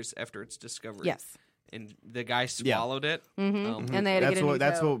 more years after its discovery. Yes. And the guy swallowed it. Mm-hmm. And they had to That's get a new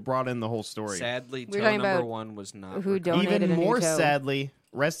that's toe. what brought in the whole story. Sadly, We're toe talking number about 1 was not. who recovered. donated Even a new more toe. sadly,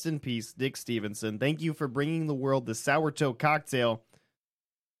 rest in peace, Dick Stevenson. Thank you for bringing the world the sour toe cocktail.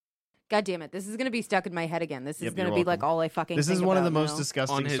 God damn it. This is going to be stuck in my head again. This is Yep, going to you're be like welcome. all I fucking This think is one of the about most now.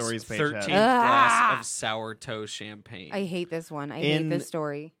 disgusting on his stories Paige 13th has. glass of sour toe champagne. I hate this one. I hate this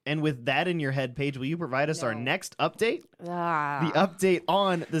story. And with that in your head, Paige, will you provide us our No. next update? Ah. The update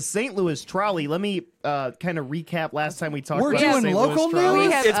on the St. Louis trolley. Let me kind of recap last time we talked We're about the doing St. local Louis trolley. news?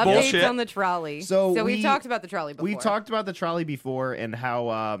 We have It's updates bullshit. on the trolley. So we we- talked about the trolley before. We talked about the trolley before and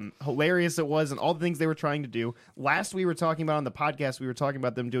how hilarious it was and all the things they were trying to do. Last we were talking about on the podcast, we were talking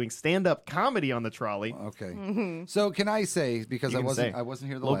about them doing stand-up comedy on the trolley. Okay. Mm-hmm. So can I say, because You I can wasn't say. I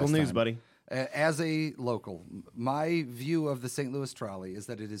wasn't here the Local last news, time. buddy. As a local, my view of the St. Louis trolley is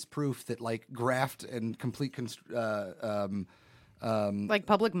that it is proof that like graft and complete like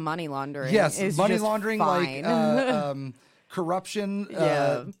public money laundering. yes, is money just laundering, fine. like corruption,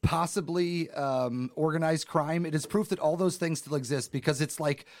 Yeah. possibly organized crime. It is proof that all those things still exist because it's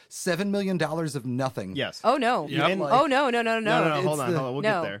like $7 million of nothing. Yes. Oh no! Yep. And- Oh no! No! No! No! No, it's hold on. We'll no.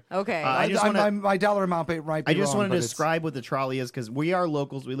 get there. Okay. I just wanna- my dollar amount might be I just wrong, wanted but to it's- describe what the trolley is because we are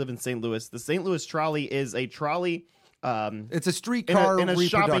locals. We live in St. Louis. The St. Louis trolley is a trolley It's a in streetcar a shopping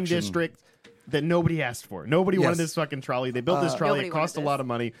reproduction. district that nobody asked for. Nobody wanted Yes. this fucking trolley. They built this trolley. Nobody It cost a wanted lot this. of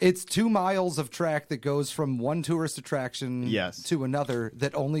money. It's 2 miles of track that goes from one tourist attraction Yes. to another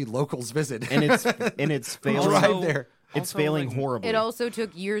that only locals visit. And it's failing. Drive there. It's Also, failing like, horribly. It also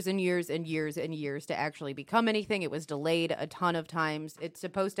took years and years and years and years to actually become anything. It was delayed a ton of times. It's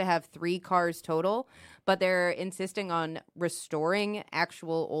supposed to have 3 cars total, but they're insisting on restoring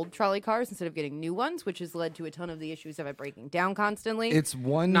actual old trolley cars instead of getting new ones, which has led to a ton of the issues of it breaking down constantly. It's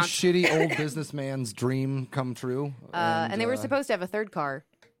one Not- shitty old businessman's dream come true. and they were supposed to have a third car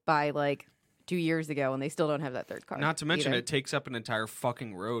by like 2 years ago, and they still don't have that third car. Not to mention, either. it takes up an entire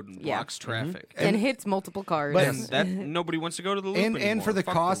fucking road and Yeah. blocks traffic. and hits multiple cars. But- And that nobody wants to go to the loop and anymore. for the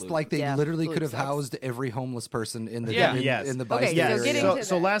Fuck cost, loop. like they Yeah, literally loop could have sucks. housed every homeless person in the Yeah. Yes. in the Okay, bi-state so area. getting to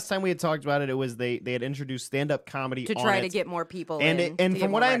so that. last time we had talked about it, it was they had introduced stand-up comedy to on try it. to get more people and in, and to from get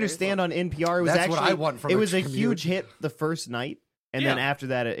what more I riders. understand on NPR, it was That's actually what I want from it a was a commute. huge hit the first night, and then Yeah. after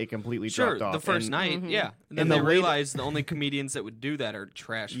that it completely Sure, dropped off. the first And- night, yeah. And then And they the late- realized the only comedians that would do that are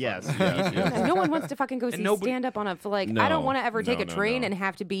trash. Yes, fucking yes, comedians. yes. Yeah, no one wants to fucking go see nobody- stand up on a like. I No, don't want to ever take no, a no, train no. and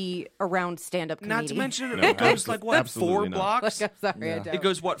have to be around stand up. Not to mention, No, it goes like what, absolutely 4 not. blocks? Like, I'm sorry, I Yeah. don't. It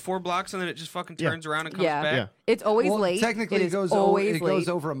goes what, 4 blocks, and then it just fucking Yeah. turns around and comes Yeah. back. Yeah. It's always Well, late. technically, it it is goes always it goes late.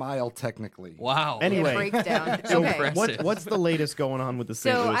 over a mile. Technically, Wow. Anyway. It breaks down. So okay. impressive. what's the latest going on with the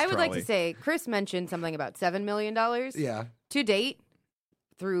St. So Louis I would like trolley? to say, Chris mentioned something about $7 million. yeah. To date,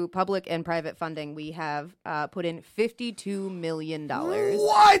 through public and private funding, we have put in $52 million.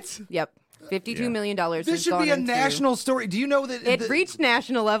 What? Yep. $52 million. This has should gone be a into- national story. Do you know that It reached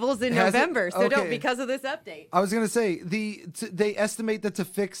national levels in Has it? November, so don't Okay. because of this update. I was going to say they estimate that to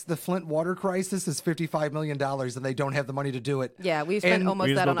fix the Flint water crisis is $55 million, and they don't have the money to do it. Yeah, we spent And almost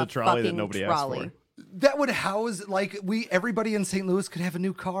we just that on built a a trolley that fucking nobody asked trolley. for. That would house everybody in St. Louis could have a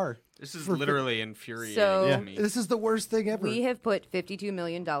new car. This is literally infuriating So- to me. This is the worst thing ever. We have put $52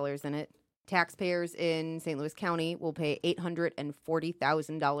 million in it. Taxpayers in St. Louis County will pay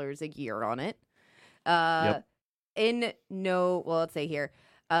 $840,000 a year on it. Yep. Let's say here.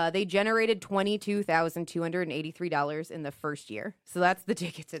 They generated $22,283 in the first year. So that's the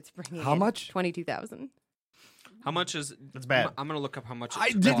tickets it's bringing How in. much? $22,000. How much is? That's bad. I'm gonna look up how much. I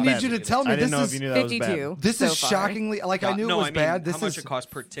it's didn't cost need you to tell me. I didn't This know is if you knew that was bad. 52. this so is far. shockingly I knew no, it was I mean, bad. This how much is it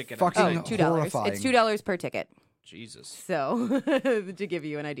costs per ticket? fucking- Oh, $2. horrifying. It's $2 per ticket. Jesus. So to give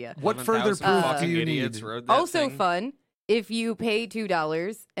you an idea. What further 11,000 proof do fucking you idiots need? rode that Also thing. fun. If you pay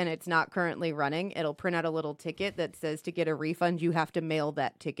 $2 and it's not currently running, it'll print out a little ticket that says to get a refund, you have to mail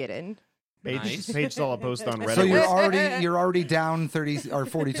that ticket in. Paige Nice. saw a post on Reddit. So where- you're already down 30 or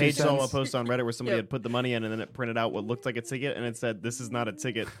 42 Paige saw a cents. post on Reddit where somebody Yep. had put the money in and then it printed out what looked like a ticket and it said, "This is not a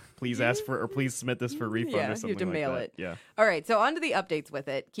ticket. Please ask for or please submit this for a refund Yeah, or you have something to like mail that." it. Yeah. All right, so on to the updates with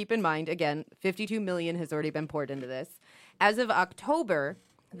it. Keep in mind, again, $52 million has already been poured into this. As of October,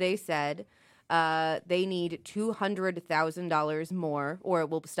 they said they need $200,000 more, or it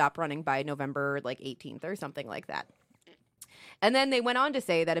will stop running by November 18th or something like that. And then they went on to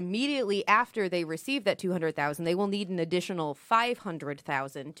say that immediately after they receive that $200,000, they will need an additional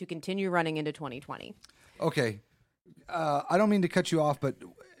 $500,000 to continue running into 2020. Okay. I don't mean to cut you off, but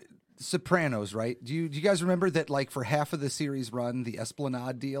Sopranos, right? Do you guys remember that for half of the series run, the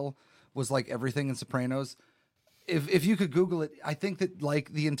Esplanade deal was everything in Sopranos? If you could Google it, I think that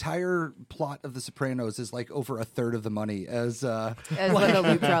the entire plot of The Sopranos is over a third of the money as As with the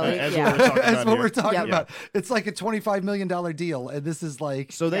loop trolley. As yeah. what we're talking as about what here. we're talking Yep. about. It's a $25 million deal, and this is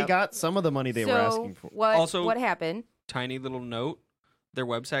So they Yep. got some of the money they were asking for. What happened? Tiny little note. Their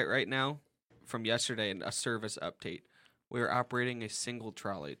website right now, from yesterday, and a service update. We are operating a single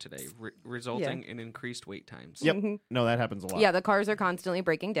trolley today, resulting in increased wait times. Yep. No, that happens a lot. Yeah, the cars are constantly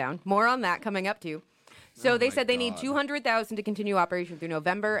breaking down. More on that coming up too. So they my said they need God. $200,000 to continue operation through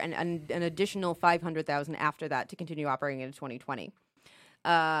November, and an additional $500,000 after that to continue operating into 2020.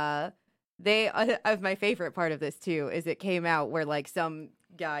 My favorite part of this too is it came out where some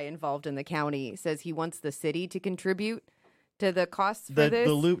guy involved in the county says he wants the city to contribute to the costs for this.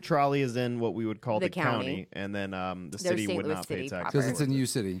 The loop trolley is in what we would call The the county, county. and then the There's city St. would Louis not City pay taxes. proper. because it's a new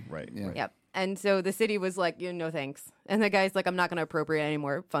city. Right. Yeah. Yep. And so the city was like, no thanks. And the guy's like, I'm not going to appropriate any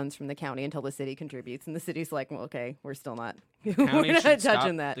more funds from the county until the city contributes. And the city's like, well, okay, we're still not. The we're county not should touching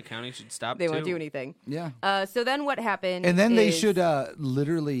stop. that. The county should stop. They won't too. do anything. Yeah. So then what happened? And then they is- should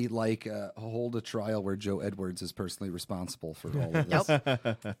literally hold a trial where Joe Edwards is personally responsible for all of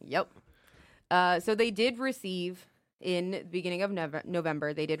this. Yep. So they did receive in the beginning of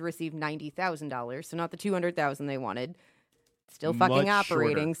November. They did receive $90,000. So not the $200,000 they wanted. Still fucking Much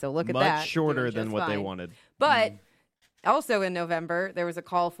operating. shorter. So look at Much that. shorter Doing than just what they fine. wanted. But also in November, there was a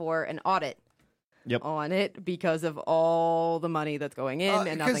call for an audit. Yep. On it because of all the money that's going in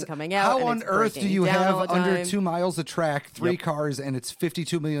and nothing 'cause coming out. How and on it's earth do breaking you down have all the under time. 2 miles of track, 3 Yep. cars, and it's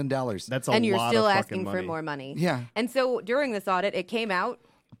 $52 million? That's a And you're lot still of asking fucking for money. more money. Yeah. And so during this audit, it came out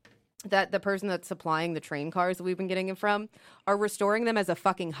that the person that's supplying the train cars that we've been getting it from are restoring them as a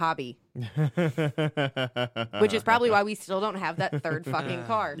fucking hobby, which is probably why we still don't have that third fucking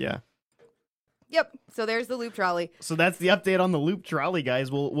car. Yeah. Yep. So there's the loop trolley. So that's the update on the loop trolley, guys.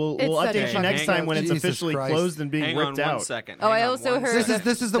 We'll It's such a update you fucking next time when it's Jesus officially Christ. closed and being Hang on ripped one out. second. Oh, Hang I on also one heard second.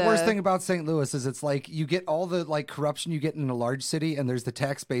 This is the worst the- thing about St. Louis is it's you get all the corruption you get in a large city, and there's the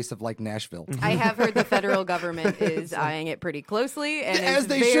tax base of Nashville. I have heard the federal government is eyeing it pretty closely and As is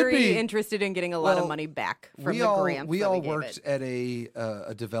they should very be. interested in getting a lot of Well, money back from we the all grants. we that all gave worked it. at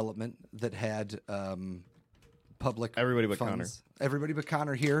a development that had public Everybody but funds. Everybody but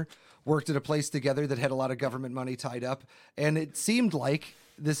Connor here worked at a place together that had a lot of government money tied up, and it seemed like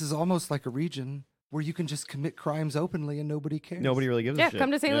this is almost like a region where you can just commit crimes openly and nobody cares. Nobody really gives a Yeah, shit. come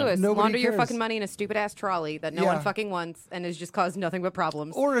to St. Yeah. Louis. Nobody Launder your cares. fucking money in a stupid ass trolley that no Yeah. one fucking wants and has just caused nothing but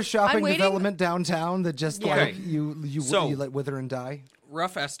problems. Or a shopping I'm waiting- development downtown that just Yeah. Okay. you So- let wither and die.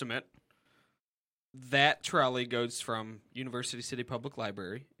 Rough estimate. That trolley goes from University City Public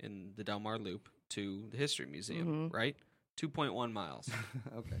Library in the Delmar Loop to the History Museum, Mm-hmm. right? 2.1 miles.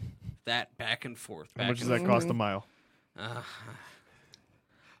 Okay. That back and forth. How Back much does and that cost a mile?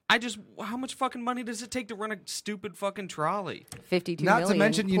 How much fucking money does it take to run a stupid fucking trolley? 52 Not to million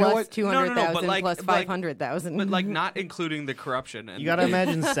mention, you plus know what? 200,000 but like- plus but like- 500,000. But like not including the corruption and You got to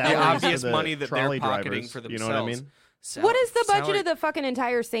imagine the salaries obvious for the money that they're trolley pocketing drivers, for You themselves. know what I mean? What is the budget of the fucking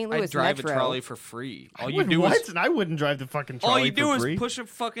entire St. Louis I drive Metro? a trolley for free. All I you wouldn't- do what? is I wouldn't drive the fucking trolley all you do for is free. push a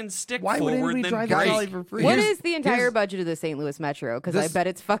fucking stick Why would forward anybody and then drive the brake. trolley for free? What Here's- is the entire here's- budget of the St. Louis Metro? Because I This- bet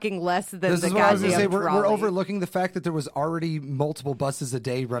it's fucking less than This the is what I was goddamn going to say. We're trolley. overlooking the fact that there was already multiple buses a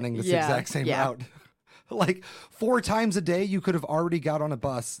day running this Yeah, exact same yeah. route. Like 4 times a day, you could have already got on a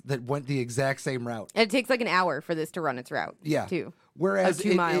bus that went the exact same route. And it takes like an hour for this to run its route. Yeah. Too. Whereas A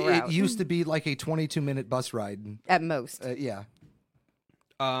 2-mile it route. used to be like a 22-minute bus ride. At most. Yeah.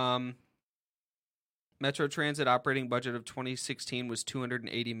 Metro Transit operating budget of 2016 was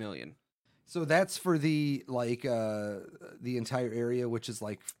 280 million. So that's for the entire area, which is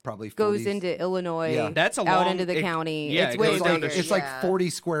like probably 40, Goes into Illinois. Yeah. That's a out long- into the it- county. yeah, it's it way goes It's down bigger. to- it's yeah. like 40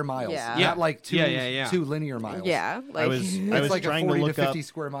 square miles, Yeah. not like two Yeah. 2 linear miles. Yeah. Like, I was It's like a trying 40 to to look 50 up.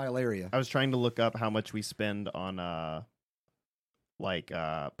 square mile area. I was trying to look up how much we spend on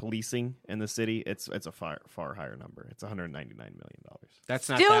policing in the city. It's a far higher number. It's $199 million. That's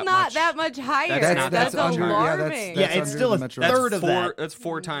not still that not much. that much higher. That's not That's that much under, higher. alarming. Yeah, that's it's under still the a Metro. third of that. That's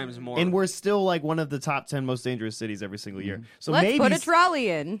 4 times more. And we're still like one of the top 10 most dangerous cities every single year. So Let's maybe put a trolley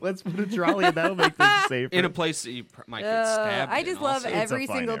in. let's put a trolley and that'll make things safer. in a place that you might get stabbed. I in just love also. It's a every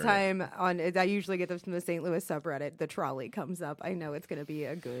fine single area. time I usually get this from the St. Louis subreddit. The trolley comes up. I know it's going to be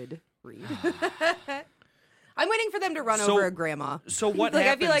a good read. I'm waiting for them to run So- over a grandma. So what Like I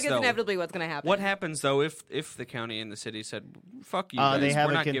happens feel like it's though? inevitably what's going to happen. What happens though if the county and the city said, "Fuck you Uh, guys, they have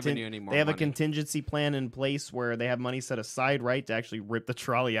we're a not giving you any more they have money." a contingency plan in place where they have money set aside, right, to actually rip the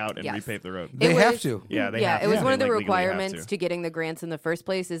trolley out and Yes. repave the road. They It have was- to. Yeah, they yeah, have it to. was They one of the legally have requirements to. to getting the grants in the first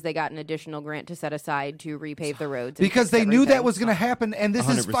place. Is they got an additional grant to set aside to repave the roads Because and fix they knew that everything. was going to happen, and this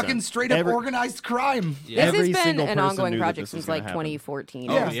is 100%. fucking straight up Every- organized crime. Yeah. This Every has been single an person ongoing knew that project this was since gonna like happen. 2014,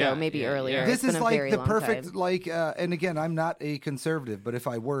 Yeah. so maybe Yeah, earlier. yeah. It's This is been a like very the long perfect, time. like, and again, I'm not a conservative, but if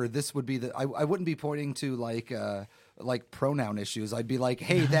I were, this would be the. I wouldn't be pointing to like pronoun issues. I'd be like,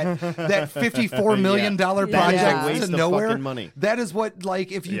 hey, that $54 million That is a project waste to of nowhere. fucking money. That is what,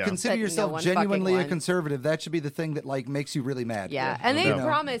 like, if you Yeah. consider That no yourself one genuinely fucking a wants. conservative, that should be the thing that like makes you really mad. Yeah, and they No.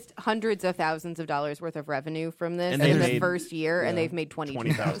 promised hundreds of thousands of dollars worth of revenue from this And in they the made- first year, and yeah. they've made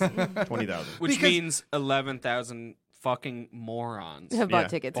 20,000. 20,000. which Because- means 11,000 fucking morons. have bought Yeah.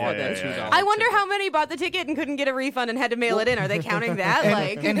 tickets Yeah, for yeah, this. yeah, yeah. I wonder how many bought the ticket and couldn't get a refund and had to mail it in. Are they counting that?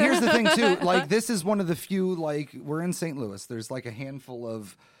 And here's the thing too, like this is one of the few, like we're in St. Louis. There's like a handful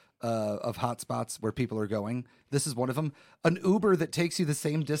of hot spots where people are going. This is one of them. An Uber that takes you the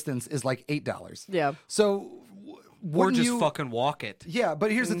same distance is like $8. Yeah. So Or wouldn't just you, fucking walk it. Yeah,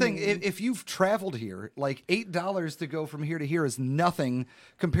 but here's the thing: if you've traveled here, like $8 to go from here to here is nothing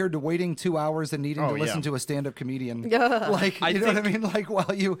compared to waiting 2 hours and needing Oh, to listen yeah. to a stand-up comedian. Like, I you know what I think- mean? Like,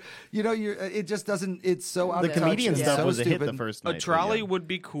 while you're, it just doesn't. It's so out The of touch comedian and stuff so was a hit stupid. the first A night. but trolley yeah. would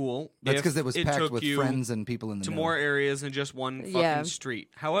be cool. That's if because it was packed took with you friends and people in the to middle. more areas than just one fucking Yeah. street.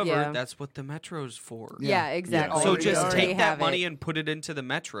 However, Yeah. that's what the metro's for. Yeah, exactly. Yeah. So Already just are. They take that have money it. and put it into the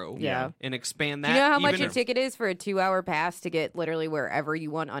metro. Yeah. And expand that. Do you know how much even a if- ticket is for a 2-hour pass to get literally wherever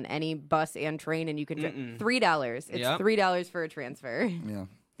you want on any bus and train, and you can $3. It's Yep. $3 for a transfer. Yeah.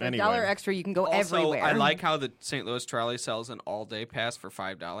 For Anyway. $1 extra, you can go Also, everywhere. I like how the St. Louis trolley sells an all-day pass for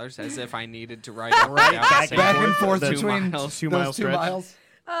 $5, as if I needed to ride up and down back the Back St. and forth the 2 between miles. 2 those mile 2 stretch. miles.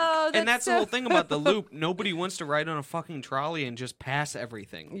 Oh, And that's the so- whole thing about the loop. Nobody wants to ride on a fucking trolley and just pass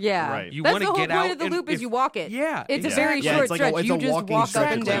everything. Yeah, Right. You that's wanna the whole get point out of the and loop is if- you walk it. Yeah, it's exactly. a very Yeah, short it's like stretch. it's you a just walking walk up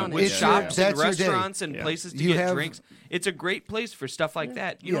stretch and now. down With it. It's shops your- and that's your day. restaurants and Yeah. places to You get have- drinks. It's a great place for stuff like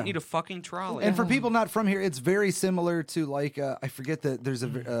that. You Yeah. don't need a fucking trolley. And for people not from here, it's very similar to like I forget that there's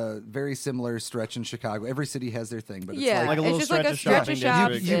a very similar stretch in Chicago. Every city has their thing, but it's Yeah, Like a little it's just like a stretch stretch of of shopping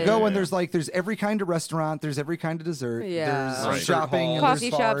shops. district. you go Yeah. and there's every kind of restaurant, there's every kind of dessert, Yeah. there's Right. shopping, and Coffee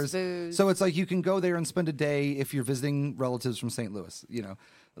there's shops, bars. booze. So it's like you can go there and spend a day if you're visiting relatives from St. Louis. You know,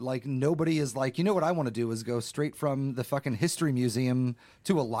 like nobody is like, you know what I want to do is go straight from the fucking history museum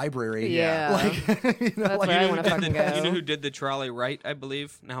to a library. Yeah. like you know, That's like, where I You know want who to did fucking the- go. You know who did the trolley right, I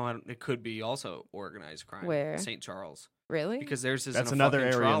believe? Now, it could be also organized crime. Where? St. Charles. Really? Because theirs isn't That's a another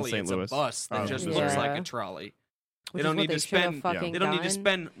fucking area in trolley. St. It's Louis. a bus that Oh, just yeah. looks like a trolley. Which They is don't what need to they should have spend. fucking They don't need to done.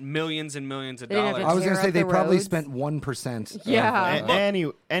 spend millions and millions of They didn't have dollars. to I was tear gonna say up they the probably roads. spent 1%.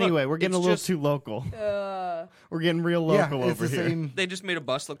 Yeah. Anyway, we're getting a it's little just- too local. We're getting real local yeah, it's over the here. same. They just made a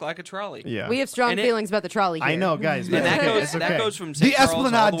bus look like a trolley. Yeah. We have strong And it- feelings about the trolley here. I know, guys. And that okay, goes it's that okay. goes from The St. Charles all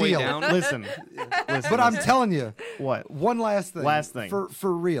Esplanade the way deal. down. Listen, But I'm telling you, what? one last thing. Last thing.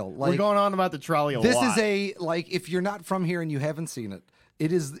 for real. Like We're going on about the trolley a this lot. is a like if you're not from here and you haven't seen it,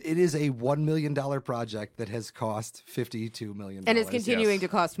 It is a $1 million project that has cost $52 million. And it's continuing yes. to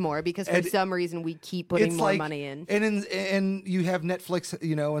cost more because for some reason we keep putting It's more like- money in. And you have Netflix,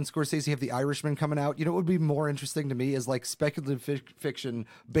 and Scorsese have The Irishman coming out. What would be more interesting to me is like speculative fiction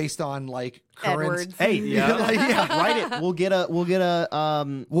based on like current. Edwards. Hey, yeah. write it. We'll get a We'll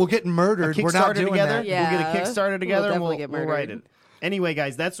get murdered. a We're not Kickstarter doing together. that. Yeah. We'll get a Kickstarter together and definitely get we'll write it. murdered. Anyway,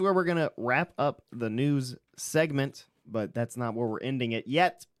 guys, that's where we're gonna wrap up the news segment, but that's not where we're ending it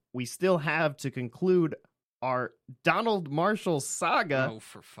yet. We still have to conclude our Donald Marshall saga. Oh,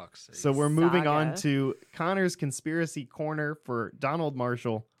 for fuck's sake. So we're moving on Saga. to Connor's conspiracy corner for Donald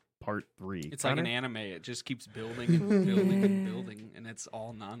Marshall Part 3. It's like an anime. It just keeps building and building and building, and it's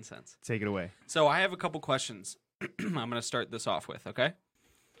all nonsense. Take it away. So I have a couple questions I'm going to start this off with, okay?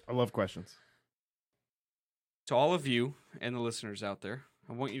 I love questions. To all of you and the listeners out there,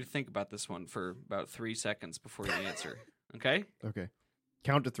 I want you to think about this one for about 3 seconds before you answer, okay? Okay.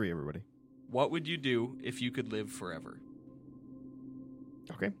 Count to 3, everybody. What would you do if you could live forever?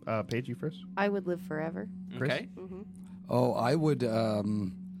 Okay. Paige, you first. I would live forever. Chris? Okay? Mm-hmm. Oh, I would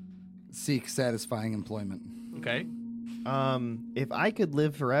seek satisfying employment. Okay? If I could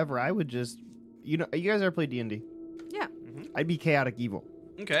live forever, I would just, you guys ever play D&D? Yeah. I'd be chaotic evil.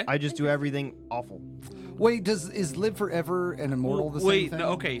 Okay. I just do everything awful. Wait, is live forever and immortal the same Wait, thing? no,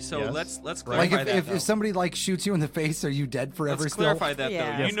 okay, so Yes. let's Like clarify that. if somebody like shoots you in the face, are you dead forever Let's still? clarify that,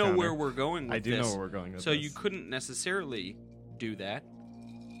 Yeah. though. Yes, You know Connor. where we're going with I do this. know where we're going with So this. you couldn't necessarily do that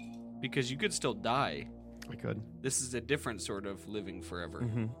because you could still die. I could. This is a different sort of living forever.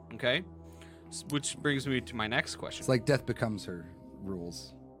 Mm-hmm. Okay? Which brings me to my next question. It's like death becomes her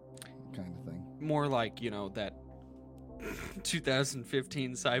rules kind of thing. More like, that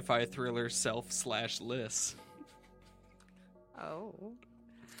 2015 sci-fi thriller Self/Liss, Oh.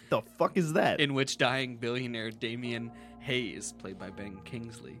 The fuck is that? in which dying billionaire Damian Hayes, played by Ben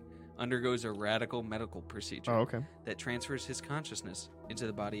Kingsley, undergoes a radical medical procedure Oh, okay. that transfers his consciousness into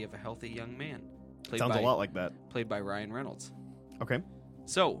the body of a healthy young man, played Sounds by a lot like that. played by Ryan Reynolds. Okay.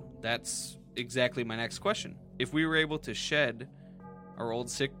 So that's exactly my next question. If we were able to shed our old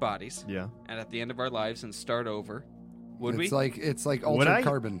sick bodies Yeah. and at the end of our lives and start over, would it's we? like Would I? altered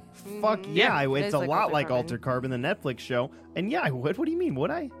carbon. Fuck yeah, It it's is a like lot Altered like Carbon. Altered Carbon, the Netflix show. And yeah, I would. What do you mean? Would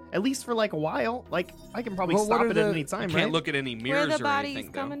I? At least for like a while. Like I can probably Well, what stop are it at the- any You time, can't right? look at any Where mirrors are the or bodies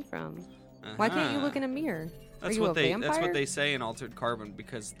anything, coming though. from? Why can't you look in a mirror? That's are you what a they. vampire? That's what they say in Altered Carbon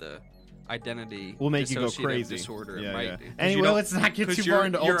because the identity Will make you go dissociative crazy. disorder. Yeah, might. yeah. 'Cause Anyway, you don't- let's not get 'cause too your- far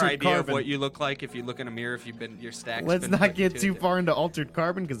into your Altered idea Carbon. of what you look like if you look in a mirror, if you've been your stack's Let's been not put get to too it. far into Altered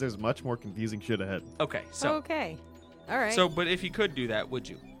Carbon because there's much more confusing shit ahead. Okay, so Okay. All right. but if you could do that, would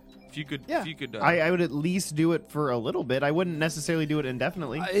you? If you could, Yeah. if you could. I would at least do it for a little bit. I wouldn't necessarily do it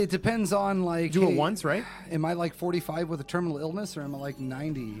indefinitely. It depends on like do it hey, once, right? Am I like 45 with a terminal illness, or am I like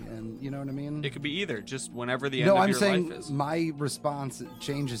 90? And you know what I mean? It could be either, just whenever the end No, of I'm your saying life is. my response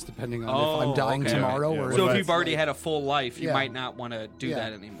changes depending on if Oh, I'm dying okay. tomorrow Yeah. or. So What if about- you've already had a full life, you Yeah. might not want to do Yeah.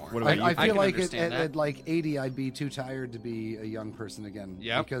 that anymore. What about you? I I feel can like understand that. at like 80, I'd be too tired to be a young person again.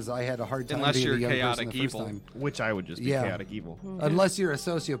 Yep. Because I had a hard time Unless being you're a young person chaotic the first evil. time. Which I would just be Yeah. chaotic evil. Unless you're a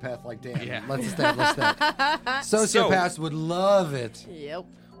sociopath like Dan. Yeah. Let's establish that. Sociopaths would love it. Yep.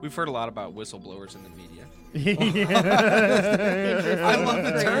 We've heard a lot about whistleblowers in the media. I love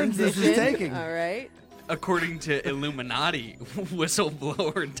the turns this is taking. All right. According to Illuminati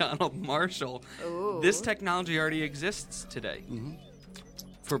whistleblower Donald Marshall, Ooh. this technology already exists today.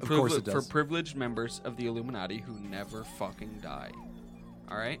 For, Of course it for does. privileged members of the Illuminati who never fucking die.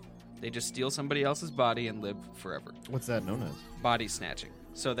 All right? They just steal somebody else's body and live forever. What's that known as? Body snatching.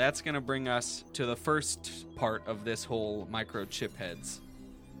 So that's going to bring us to the first part of this whole microchip heads.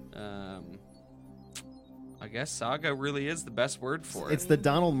 I guess saga really is the best word for it. It's the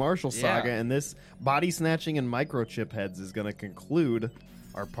Donald Marshall saga, Yeah. and this body snatching and microchip heads is going to conclude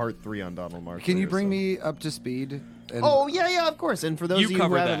our part 3 on Donald Marshall. Can you here, bring so- me up to speed? And Oh yeah, of course. And for those You of you who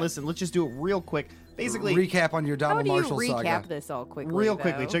covered haven't that. listened, let's just do it real quick. Basically, recap on your How Donald do you Marshall recap saga. this all quickly? real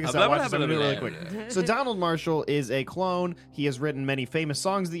quickly, though? check us Blah, out. blah, Watch this. I'm blah, gonna do it blah, really blah, quick. So Donald Marshall is a clone. He has written many famous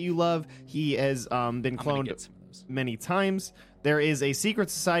songs that you love. He has been I'm gonna cloned get some of those. many times. There is a secret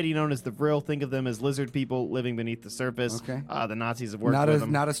society known as the Vril. Think of them as lizard people living beneath the surface. Okay. The Nazis have worked Not with a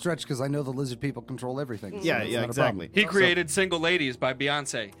them. not a stretch because I know the lizard people control everything. so Yeah, it's yeah, not a exactly. problem. He created Single Ladies by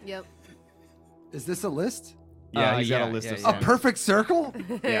Beyonce. Yep. Is this a list? Yeah, he's got yeah, a list yeah, of yeah. A songs. perfect circle?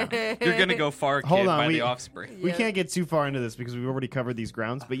 Yeah. You're going to go far, kid, Hold on, by we- The Offspring. We Yep. can't get too far into this because we've already covered these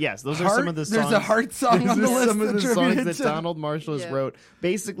grounds. But yes, those are Heart? some of the songs. There's a heart song on the These are list some of the songs attributed that to- Donald Marshall has Yeah. wrote.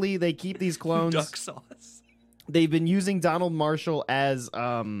 Basically, they keep these clones. Duck sauce. They've been using Donald Marshall as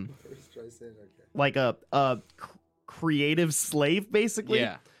like a creative slave, basically.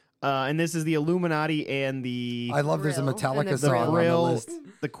 Yeah. And this is the Illuminati and the I love there's a Thrill. Metallica And the song on the Thrill, list.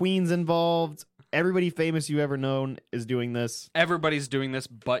 the Queen's involved. Everybody famous you ever known is doing this. Everybody's doing this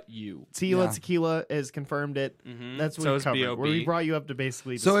but you. Tila Yeah. Tequila has confirmed it. Mhm. That's what So we is covered. B.O.B.. We brought you up to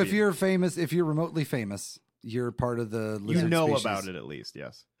basically. So if speed. you're famous, if you're remotely famous, you're part of the lizard you know species. about it at least,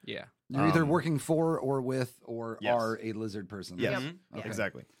 yes. Yeah. You're either Um, working for or with or Yes. are a lizard person. Yes, Mhm. Okay.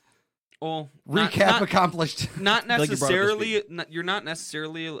 exactly. Well, Recap accomplished. not Like you brought up necessarily. You're not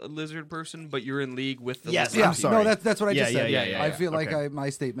necessarily a lizard person, but you're in league with the Yes, lizard Yeah, I'm sorry. no, that's what I just Yeah, said. yeah, yeah, I yeah. feel like Okay.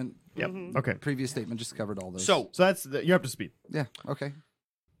 my statement, Yep. Okay. previous statement, just covered all this. So So you're up to speed. yeah, okay.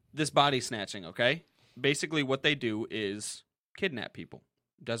 this body snatching, okay? Basically, what they do is kidnap people.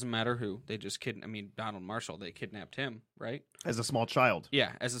 Doesn't matter who. They just kidnap. I mean, Donald Marshall. They kidnapped him, right? As a small child.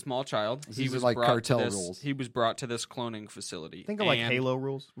 Yeah, as a small child, he These are was like brought cartel to this, rules. He was brought to this cloning facility. Think of like And Halo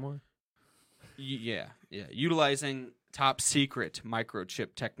rules more. Yeah. Utilizing top secret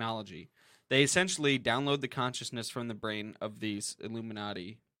microchip technology, they essentially download the consciousness from the brain of these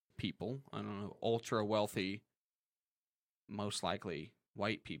Illuminati people. I don't know, ultra wealthy, most likely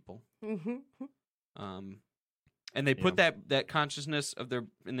white people. And they put that consciousness of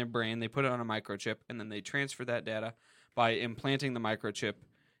in their brain. They put it on a microchip, and then they transfer that data by implanting the microchip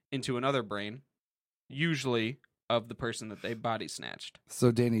into another brain, usually of the person that they body snatched.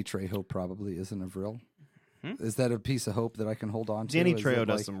 So Danny Trejo probably isn't a Vril. Is that a piece of hope that I can hold on to? Danny Is it Trejo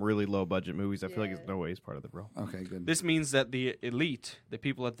does like- some really low budget movies. I feel like it's no way he's part of the bro. Okay, good. This means that the elite, the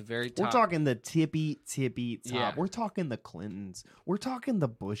people at the very top, We're talking the tippy top. Yeah. We're talking the Clintons. We're talking the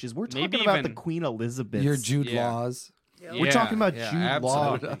Bushes. We're talking Maybe about the even- Queen Elizabeth. Your Jude Yeah. Laws. We're talking about Jude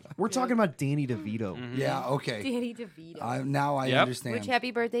absolutely. Law. We're talking about Danny DeVito. Mhm. Yeah, okay. Danny DeVito. Now I Yep. understand. Which happy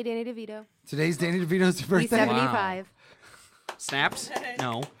birthday, Danny DeVito. Today's Danny DeVito's He's birthday. 75. Snaps?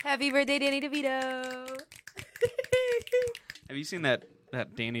 No. Happy birthday, Danny DeVito. Have you seen that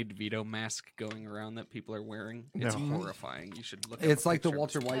Danny DeVito mask going around that people are wearing? It's No. horrifying. You should look. up It's a like the picture.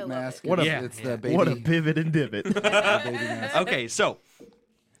 Walter I White love mask. it. What a- it's Yeah. the baby. What a pivot and divot. the baby mask. Okay, so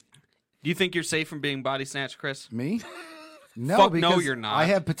do you think you're safe from being body snatched, Chris? Me? No, Fuck no, because you're not. I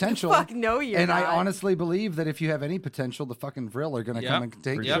have potential. Fuck no, you're and not. I honestly believe that if you have any potential, the fucking Vril are going to Yep. come and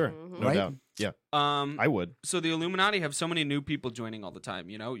take For you. Yep. sure. No Right? doubt. Yeah, I would. So the Illuminati have so many new people joining all the time.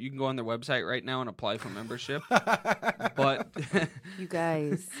 You know, you can go on their website right now and apply for membership. But You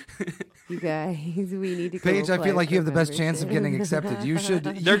guys, we need to go Paige, I apply feel like you for have the best chance of getting membership. accepted. You should.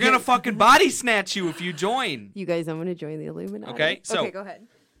 they're gonna fucking body snatch you if you join. You guys, I'm going to join the Illuminati. Okay, so- okay, go ahead.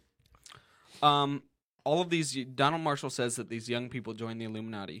 All of these, Donald Marshall says that these young people join the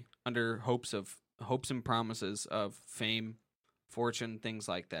Illuminati under hopes and promises of fame, fortune, things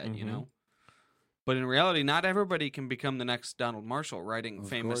like that. You Mhm. know, but in reality, not everybody can become the next Donald Marshall, writing Of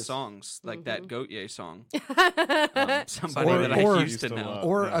famous course. songs like that Gautier song. Mm-hmm. Somebody Or- that I or- used to know.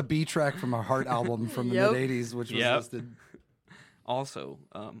 Or a B track from a Heart album from the Yep. mid '80s, which was Yep. listed. Also,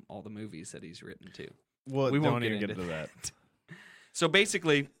 all the movies that he's written too. Well, We won't don't get even get into into that. So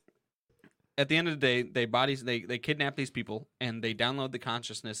basically, at the end of the day, they kidnap these people and they download the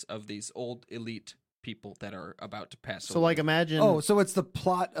consciousness of these old elite people that are about to pass So, away. like, imagine Oh, so it's the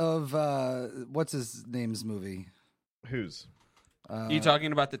plot of what's his name's movie? whose. Are you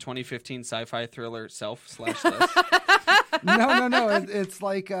talking about the 2015 sci-fi thriller Self/Less? No. It's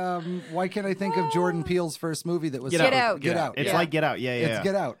like why can't I think of Jordan Peele's first movie that was Get Out. Get Out. It's Yeah. like Get Out. Yeah, yeah. It's yeah.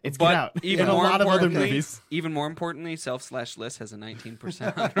 Get Out. It's But Get Out. even and a more lot of other importantly- movies. Even more importantly, Self/Less has a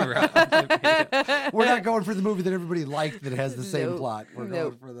 19% on Rotten Tomatoes. We're not going for the movie that everybody liked that has the same Nope. plot. We're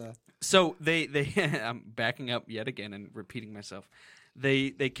Nope. going for the So they I'm backing up yet again and repeating myself.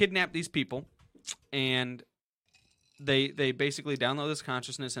 They kidnap these people and they basically download this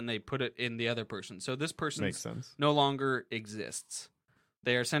consciousness and they put it in the other person. So this person Makes sense. no longer exists.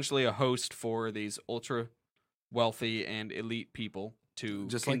 They are essentially a host for these ultra wealthy and elite people to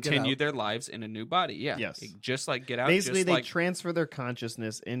Just like Get continue Out. their lives in a new body. Yeah. Yes. Just like Get Out. Basically, just they like transfer their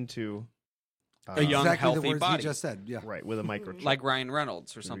consciousness into A young, exactly healthy the words body. he just said. Yeah. right with a microchip. like Ryan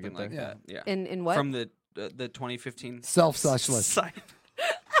Reynolds or Did we something get like that? that. Yeah. In what? From the 2015 Self-socialist.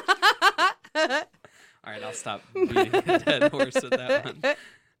 All right, I'll stop beating a dead horse with that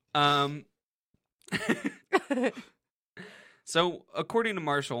one. So, according to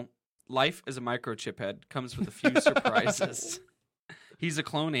Marshall, life as a microchip head comes with a few surprises. He's a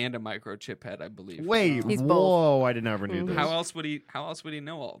clone and a microchip head, I believe. Wait, He's whoa! both. I did never knew this. How else would he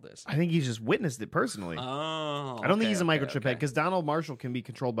know all this? I think he's just witnessed it personally. Oh, I don't think okay, he's a okay, microchip okay. head because Donald Marshall can be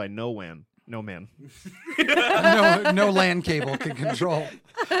controlled by no man. no land cable can control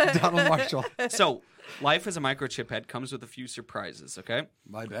Donald Marshall. So, life as a microchip head comes with a few surprises, okay?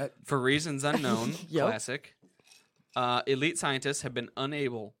 I bet. For reasons unknown, Yep. classic. Elite scientists have been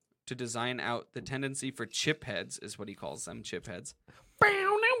unable to design out the tendency for chip heads, is what he calls them, chip heads.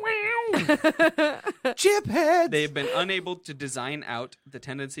 Chip heads. They have been unable to design out the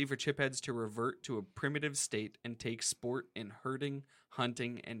tendency for chip heads to revert to a primitive state and take sport in herding,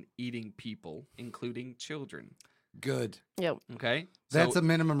 hunting, and eating people, including children. Good. Yep. Okay? That's So a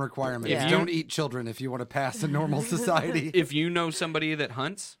minimum requirement. Yeah. Don't eat children if you want to pass a normal society. if you know somebody that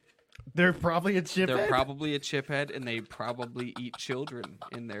hunts, They're probably a chip they're head? probably a chip head, and they probably eat children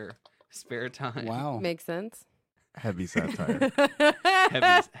in their spare time. Wow. Makes sense. Heavy satire.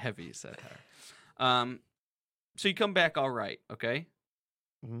 Heavy satire. So you come back all right, okay?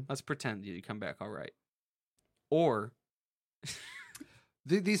 Mhm. Let's pretend you come back all right. Or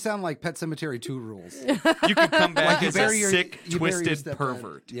These sound like Pet Cemetery 2 rules. you could come back you as bury a your- sick, you bury your twisted stepdad.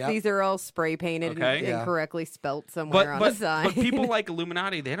 pervert. Yeah. These are all spray painted Okay. and Yeah. incorrectly spelt somewhere on the side. But people like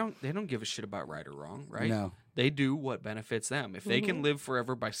Illuminati, they don't give a shit about right or wrong, right? No. They do what benefits them. If they can live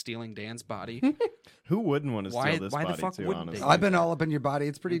forever by stealing Dan's body, Who wouldn't want to steal Why- this why the body fuck too, wouldn't they? honestly? I've been all up in your body.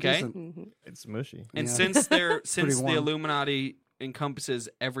 It's pretty Okay. decent. It's mushy. and Yeah. since the warm. Illuminati encompasses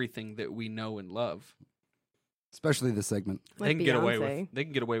everything that we know and love, Especially this segment. they Like can get away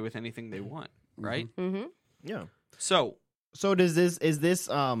Beyonce. with anything they want, right? Mm-hmm. Yeah. So So is this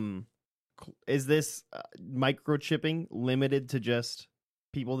microchipping limited to just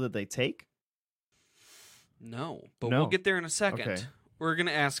people that they take? no, but No. we'll get there in a second. Okay. We're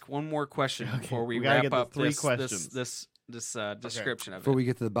gonna ask one more question Okay, before we we gotta wrap get the up 3 this questions. description of Before it. we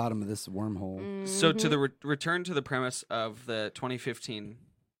get to the bottom of this wormhole. Mm-hmm. So to the return to the premise of the 2015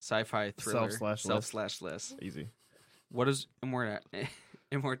 sci-fi thriller Self/List. Easy. What does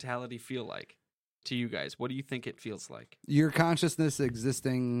immortality feel like to you guys? What do you think it feels like? Your consciousness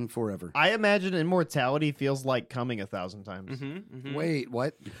existing forever. I imagine immortality feels like coming 1,000 times. Wait,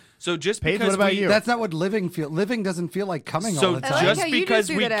 what? So just Paige, because what about we, you? That's not what living feel. Living doesn't feel like coming So all the I time. like Just how you because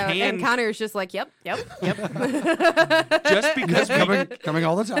just we threw that out, can- and Connor's just like, yep. just because coming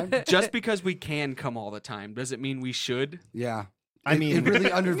all the time. just because we can come all the time doesn't mean we should. Yeah. I mean- it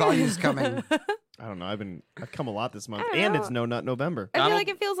really undervalues coming. I don't know. I've come a lot this month, I don't and know. it's No Nut November. I feel Donald- like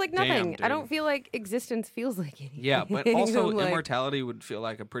it feels like Damn, nothing. I dude. don't feel like existence feels like anything. Yeah, but also Like, immortality would feel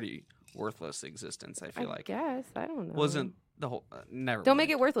like a pretty worthless existence. I feel like guess I don't know. wasn't the whole never. Don't mind.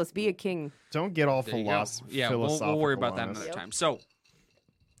 make it worthless. Be a king. Don't get all There you go. Yeah, philosophical. we'll worry about that on us. another time. So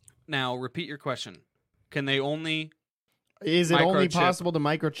now repeat your question. Can they only Is it only Microchip. possible to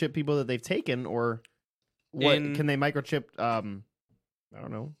microchip people that they've taken, or what? In- Can they microchip? I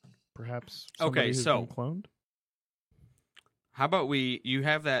don't know. Perhaps. Okay, somebody who's so- been cloned. How about you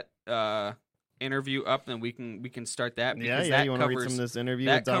have that interview up, then we can start that because that You want to read covers some of this interview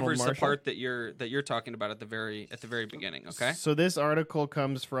that with Donald covers Marshall? the part that you're talking about at the very beginning. Okay, So this article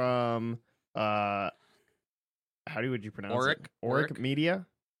comes from how would you pronounce it? Oric Media,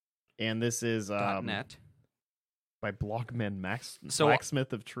 and this is .net. by Blogman Max So-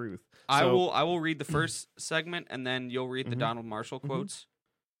 Blacksmith of Truth. I So- will read the first segment and then you'll read the Mhm. Donald Marshall Mhm. quotes.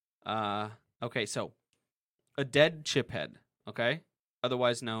 Okay, so a dead chiphead, okay,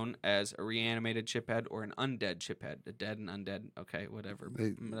 otherwise known as a reanimated chiphead or an undead chiphead, a dead and undead. Okay, whatever.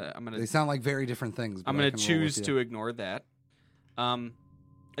 They- I'm gonna They sound like very different things. I'm going going to to choose to ignore that.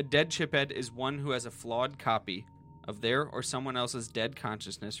 A dead chiphead is one who has a flawed copy of their or someone else's dead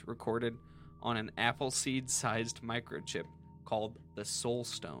consciousness recorded on an apple seed-sized microchip called the Soul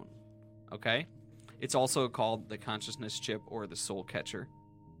Stone. Okay? It's also called the consciousness chip or the soul catcher.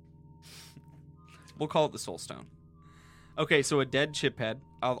 We'll call it the Soul Stone. Okay, so a dead chiphead,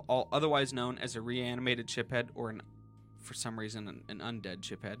 otherwise known as a reanimated chiphead or for some reason an undead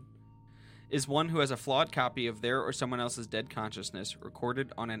chiphead, is one who has a flawed copy of their or someone else's dead consciousness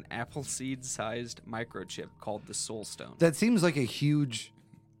recorded on an apple seed-sized microchip called the Soul Stone. That seems like a huge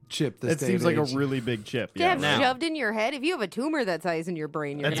chip. This It day seems and like a age. really big chip. To Yeah. have Now- shoved in your head. If you have a tumor that size in your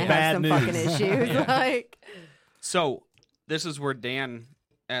brain, you're That's gonna have some bad fucking news. issues. Yeah. Like, So, this is where Dan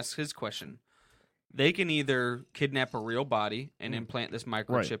asks his question. They can either kidnap a real body and implant this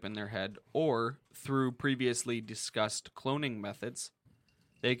microchip in their head, or through previously discussed cloning methods,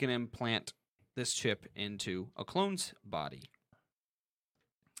 they can implant this chip into a clone's body.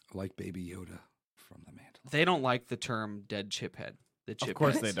 like Baby Yoda from the mantle. They don't like the term dead chiphead. The chiphead. Of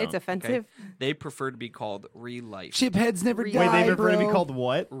course they don't. it's offensive. They prefer to be called re-life. Chipheads never Wait, die, Wait, they prefer to be bro. called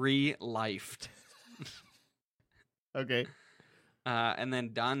what? Re-lifed. Okay. And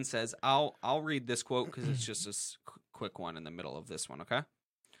then Don says, I'll read this quote because it's just a quick one in the middle of this one, okay?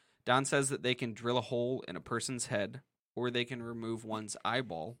 Don says that they can drill a hole in a person's head, or they can remove one's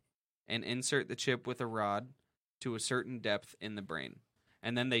eyeball and insert the chip with a rod to a certain depth in the brain.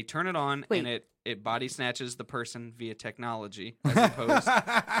 and then they turn it on, Wait. and it body snatches the person via technology,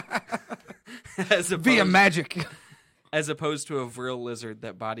 as Via magic. as opposed to a vril lizard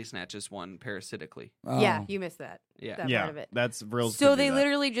that body snatches one parasitically. Yeah, you missed that. Yeah. That yeah, part of it. that's real. So they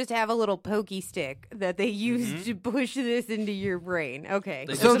literally just have a little pokey stick that they use to push this into your brain. Okay.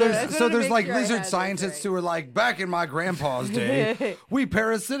 So That's what I there's make like sure I lizard had this scientists right. who are like, back in my grandpa's day, we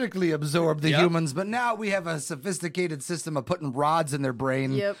parasitically absorbed the Yep. humans, but now we have a sophisticated system of putting rods in their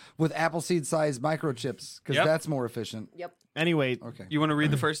brain Yep. with Appleseed-sized microchips because Yep. that's more efficient. Yep. Anyway, Okay. You want to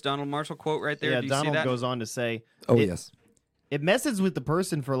read the first Donald Marshall quote right there? yeah, Do you Donald see that? goes on to say, Oh, it- yes. It messes with the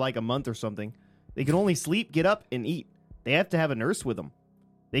person for like a month or something. They can only sleep, get up, and eat. They have to have a nurse with them.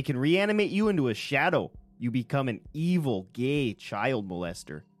 They can reanimate you into a shadow. You become an evil, gay child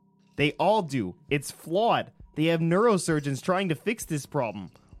molester. They all do. It's flawed. They have neurosurgeons trying to fix this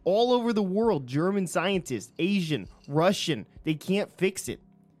problem. All over the world, German scientists, Asian, Russian, they can't fix it.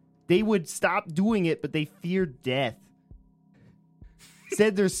 They would stop doing it, but they fear death.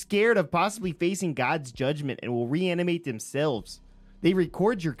 Said they're scared of possibly facing God's judgment and will reanimate themselves. They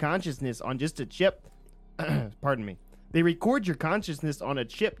record your consciousness on just a chip. Pardon me. They record your consciousness on a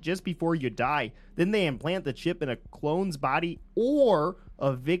chip just before you die. Then they implant the chip in a clone's body or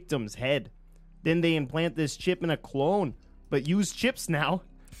a victim's head. Then they implant this chip in a clone, but use chips now.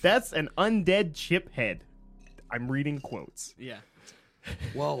 That's an undead chip head. I'm reading quotes. Yeah.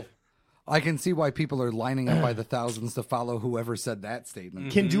 Well, I can see why people are lining up by the thousands to follow whoever said that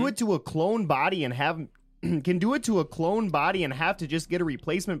statement. Can do it to a clone body and have can do it to a clone body and have to just get a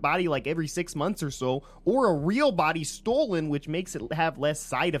replacement body like every 6 months or so, or a real body stolen, which makes it have less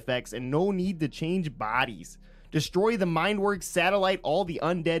side effects and no need to change bodies. Destroy the Mindworks satellite, all the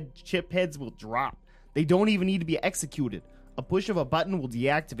undead chip heads will drop. They don't even need to be executed. A push of a button will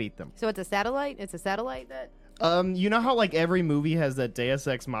deactivate them. So it's a satellite? It's a satellite that... You know how like every movie has that Deus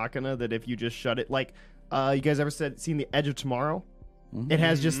Ex Machina that if you just shut it, like, you guys ever seen The Edge of Tomorrow? It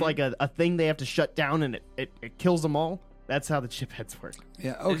has just like a thing they have to shut down and it kills them all. That's how the chip heads work.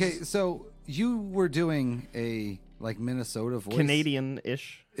 Yeah. Okay. So you were doing a like Minnesota voice.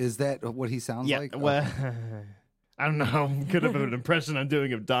 Canadian-ish. Is that what he sounds Yeah, like? well, I don't know. Could have been an impression I'm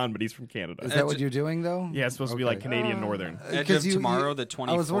doing of Don, but he's from Canada. Is that what you're doing though? Yeah, it's supposed to be like Canadian Northern. Edge 'Cause of Tomorrow, the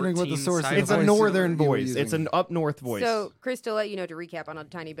I was wondering what the 2014 source of sci-fi. the It's a voice northern you were voice. using. It's an up north voice. So, Chris, to let you know, to recap on a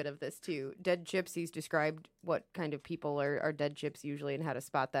tiny bit of this, too, dead chips, he's described what kind of people are dead chips usually and how to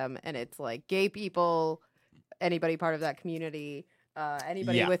spot them. And it's like gay people, anybody part of that community,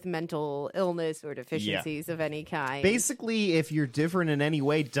 anybody Yeah. with mental illness or deficiencies of any kind. Basically, if you're different in any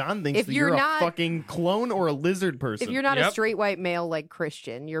way, Don thinks If that you're you're not- a fucking clone or a lizard person. If you're not a Yep. straight white male like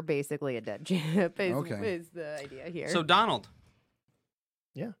Christian, you're basically a dead chip, Okay. is the idea here. So, Donald.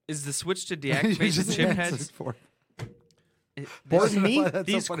 Yeah. Is the switch to You deactivate the just chip answered heads? for it. Pardon me? That's so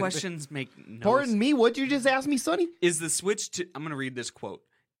These funny. questions make no Pardon me, what'd you just ask me, Sonny? Is the switch to... I'm going to read this quote.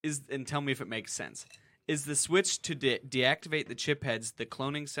 And tell me if it makes sense. Is the switch to deactivate the chip heads the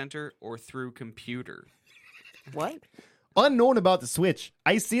cloning center or through computer? what? Unknown about the Switch.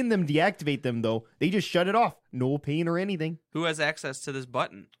 I seen them deactivate them, though. They just shut it off. No pain or anything. Who has access to this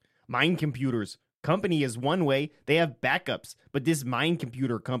button? Mind computers. Company is one way. They have backups. But this mind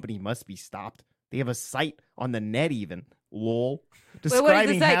computer company must be stopped. They have a site on the net even. Lol. Wait, what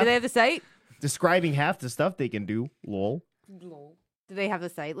is the site? Do they have the site? describing half the stuff they can do. Lol. Do they have the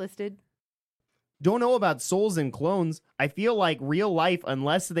site listed? Don't know about souls and clones. I feel like real life,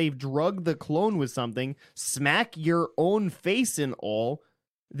 unless they've drugged the clone with something, smack your own face and all,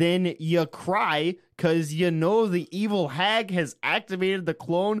 then you cry because you know the evil hag has activated the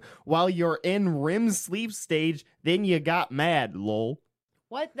clone while you're in REM sleep stage, then you got mad, lol.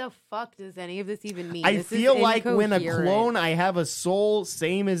 What the fuck does any of this even mean? I This is feel like when a incoherent. clone, I have a soul,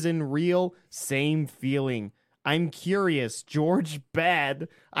 same as in real, same feeling. I'm curious, George Bad.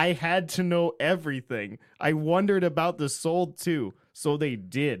 I had to know everything. I wondered about the soul too, so they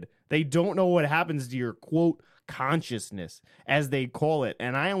did. They don't know what happens to your, quote, consciousness, as they call it,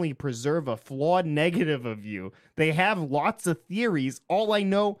 and I only preserve a flawed negative of you. They have lots of theories. All I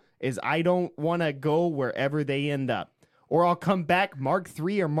know is I don't want to go wherever they end up. Or I'll come back Mark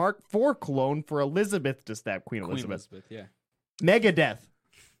III or Mark IV clone for Elizabeth to stab Queen Elizabeth. yeah. Megadeth,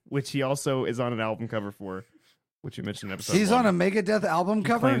 which he also is on an album cover for, which you mentioned in episode He's 1. on a Megadeth album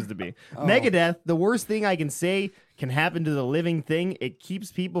cover? Claims to be. Oh. Megadeth, the worst thing I can say can happen to the living thing. It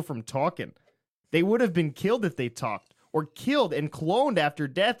keeps people from talking. They would have been killed if they talked, or killed and cloned after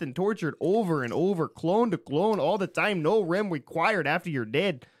death and tortured over and over, clone to clone all the time, no REM required after you're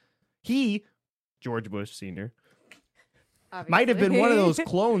dead. He, George Bush Sr., might have been one of those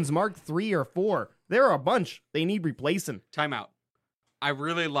clones, Mark III or IV. There are a bunch. They need replacing. Time out. I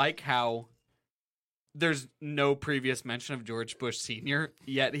really like how there's no previous mention of George Bush Sr.,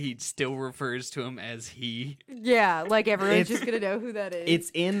 yet he still refers to him as he. Yeah, like everyone's just gonna know who that is.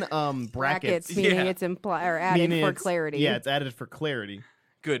 It's in brackets. meaning Yeah. it's or added Meaning for it's- clarity. Yeah, it's added for clarity.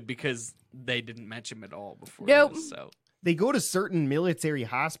 Good, because they didn't mention him at all before Nope. this, so. They go to certain military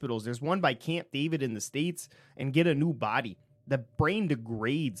hospitals. There's one by Camp David in the States and get a new body. The brain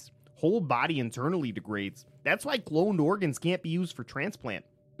degrades. Whole body internally degrades. That's why cloned organs can't be used for transplant.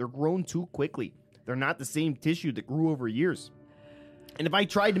 They're grown too quickly. They're not the same tissue that grew over years. And if they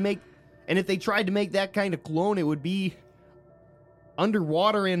tried to make that kind of clone, it would be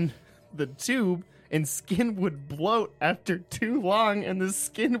underwater in the tube and skin would bloat after too long and the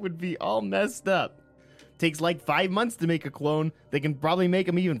skin would be all messed up. Takes like 5 months to make a clone. They can probably make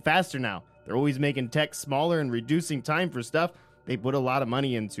them even faster now. They're always making tech smaller and reducing time for stuff they put a lot of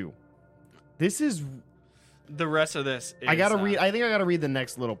money into. This is... The rest of this is... I think I gotta read the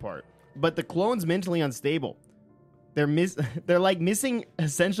next little part. But the clone's mentally unstable. They're like missing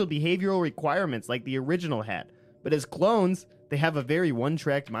essential behavioral requirements like the original had. But as clones, they have a very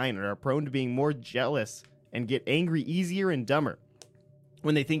one-track mind and are prone to being more jealous and get angry easier and dumber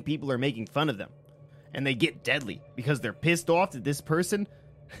when they think people are making fun of them. And they get deadly because they're pissed off that this person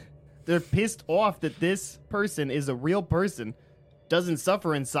is a real person, doesn't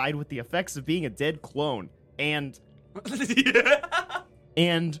suffer inside with the effects of being a dead clone, and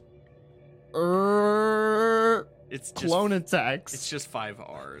It's clone attacks. It's just 5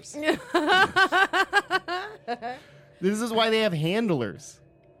 R's. This is why they have handlers.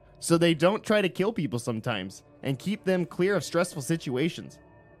 So they don't try to kill people sometimes and keep them clear of stressful situations.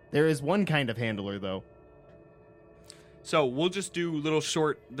 There is one kind of handler, though. So we'll just do little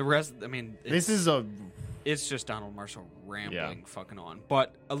short. The rest, I mean, it's just Donald Marshall rambling fucking on.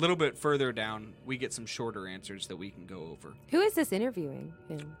 But a little bit further down, we get some shorter answers that we can go over. Who is this interviewing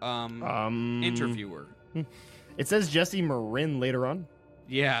him? Interviewer. It says Jesse Marin later on.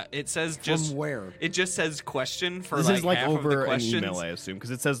 Yeah, it says just From where? It just says question for This like is like half of the over an questions. email, I assume,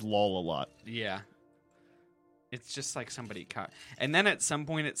 because it says lol a lot. Yeah, it's just like somebody caught. And then at some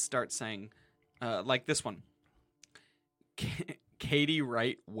point it starts saying, like this one, Katie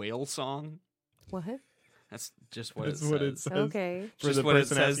Wright whale song. What? That's just what That's it what it says. says. Okay. For Just the what it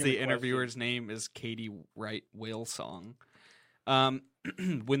person says. asking The the question. interviewer's name is Katie Wright Whale Song.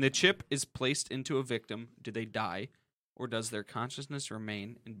 When the chip is placed into a victim, do they die, or does their consciousness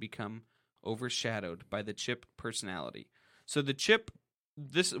remain and become overshadowed by the chip personality? So the chip,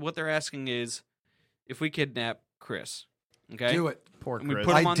 what they're asking is, if we kidnap Chris, okay, Do it. Poor And we Chris.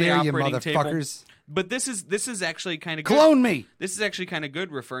 put him I on the dare you, operating table. motherfuckers. But this is actually kind of good. Clone me. This is actually kind of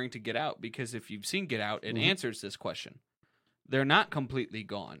good referring to Get Out, because if you've seen Get Out, Mm-hmm. it answers this question. They're not completely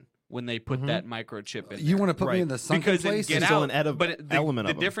gone when they put that microchip in. You there. want to put me in the sunken Because in place? Get Still Out, an element the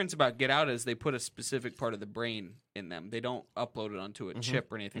of 'em. difference about Get Out is they put a specific part of the brain in them. They don't upload it onto a chip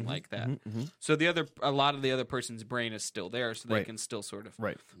or anything like that. So a lot of the other person's brain is still there, so they Right. can still sort of.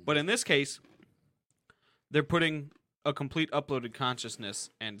 Right. But in this case, they're putting a complete uploaded consciousness,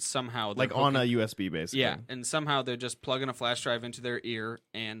 and somehow they're Like on a hooking- USB, basically. yeah, and somehow they're just plugging a flash drive into their ear,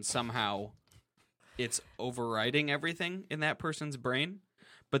 and somehow it's overriding everything in that person's brain.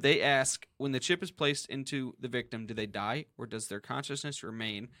 But they ask, when the chip is placed into the victim, do they die, or does their consciousness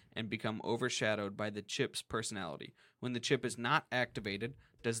remain and become overshadowed by the chip's personality? When the chip is not activated,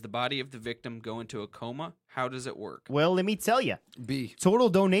 does the body of the victim go into a coma? How does it work? Well, let me tell you. B. Total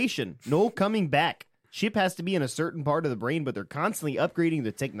donation. No coming back. Chip has to be in a certain part of the brain, but they're constantly upgrading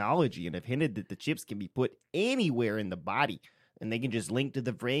the technology and have hinted that the chips can be put anywhere in the body, and they can just link to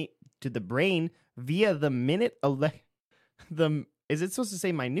the brain via the is it supposed to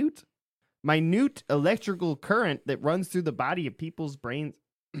say minute electrical current that runs through the body of people's brains.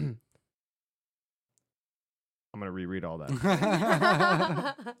 I'm gonna reread all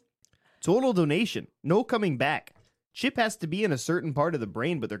that. Total donation. No coming back. Chip has to be in a certain part of the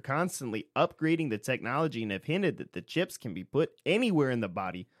brain, but they're constantly upgrading the technology and have hinted that the chips can be put anywhere in the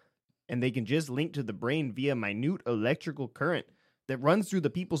body, and they can just link to the brain via minute electrical current that runs through the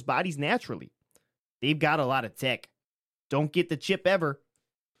people's bodies naturally. They've got a lot of tech. Don't get the chip ever.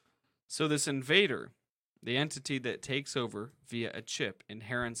 So this invader, the entity that takes over via a chip,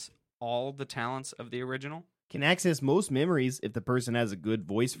 inherits all the talents of the original? Can access most memories. If the person has a good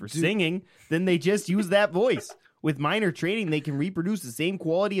voice for singing, then they just use that voice. With minor training, they can reproduce the same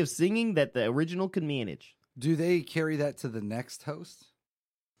quality of singing that the original can manage. Do they carry that to the next host?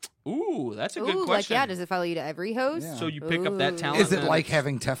 Ooh, that's a good Ooh, question. like, yeah, does it follow you to every host? Yeah. So you pick up that Ooh. talent. Is it and like it's-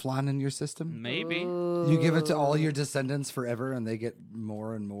 having Teflon in your system? Maybe. You give it to all your descendants forever and they get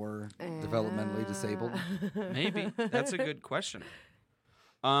more and more developmentally disabled? Maybe. That's a good question.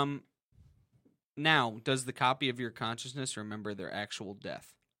 Now, does the copy of your consciousness remember their actual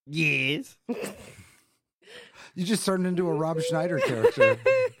death? Yes. You just turned into a Rob Schneider character.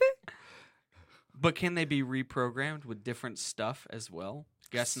 But can they be reprogrammed with different stuff as well?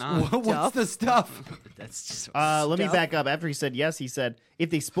 Guess not. What's the stuff? That's just Let me back up. After he said yes, he said, if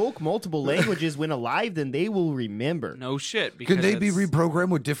they spoke multiple languages when alive, then they will remember. no shit. Because Can they be it's- reprogrammed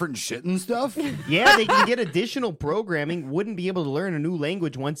with different shit and stuff? Yeah, they can get additional programming. Wouldn't be able to learn a new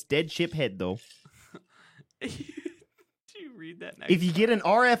language once dead shiphead, though. Do you read that next? If you get an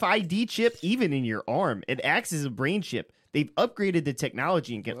RFID chip, even in your arm, it acts as a brain chip. They've upgraded the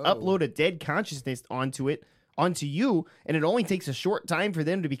technology and can upload a dead consciousness onto you, and it only takes a short time for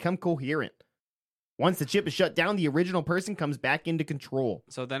them to become coherent. Once the chip is shut down, the original person comes back into control.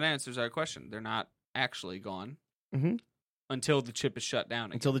 So that answers our question. They're not actually gone Mhm. until the chip is shut down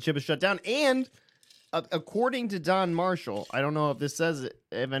again. Until the chip is shut down. And according to Don Marshall, I don't know if this says it,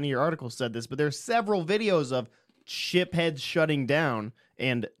 if any of your articles said this, but there's several videos of chip heads shutting down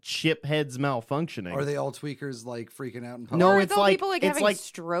and chip heads malfunctioning. Are they all tweakers like freaking out in public? No, Or it's all like- people like it's having like-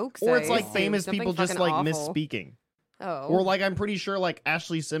 strokes. Or it's I like assume. famous Something people just fucking like awful. misspeaking. Oh. Or like I'm pretty sure like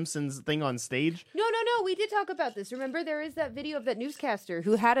Ashley Simpson's thing on stage. No. We did talk about this. Remember, there is that video of that newscaster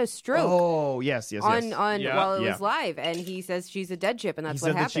who had a stroke Oh, yes. on Yeah. while it Yeah. was live, and he says she's a dead chip, and He that's said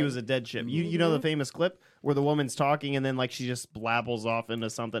what that happened. she was a dead chip. You know the famous clip where the woman's talking and then like she just blabbles off into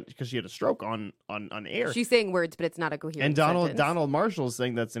something because she had a stroke on air. She's saying words, but it's not a coherent. And sentence. Donald Marshall is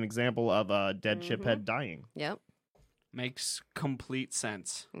saying that's an example of a dead chip head dying. Yep. Makes complete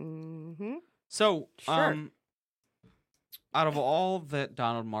sense. Mm-hmm. So, Sure. out of all that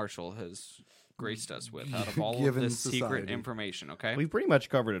Donald Marshall has graced us with, out of all of Given this secret society. information, okay? We've pretty much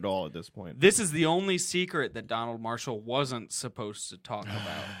covered it all at this point. This is the only secret that Donald Marshall wasn't supposed to talk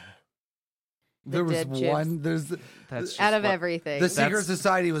about. There was dead chips. one. There's That's just Out of what- everything. the secret That's-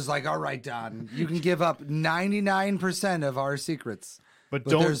 society was like, all right, Don, you can give up 99% of our secrets. But,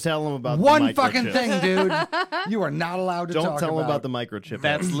 But don't there's tell him about One the fucking microchip. thing, dude. You are not allowed to Don't talk tell him about about the microchip.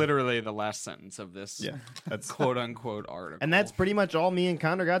 That's literally the last sentence of this yeah. That's quote unquote article. and that's pretty much all me and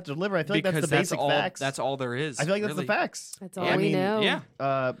Connor got to deliver. I feel like because that's the basic all, facts. That's all there is. I feel like that's really. the facts. That's all I we mean, know.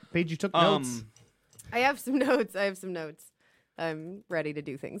 Yeah. Paige, you took notes. I have some notes. I'm ready to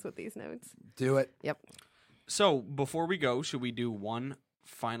do things with these notes. Do it. Yep. So before we go, should we do one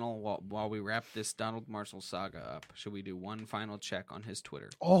final while we wrap this Donald Marshall saga up? Should we do one final check on his Twitter?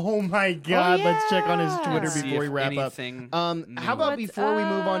 Oh my God! Let's check on his yeah. Twitter See before we if wrap up. anything How new- about What's before we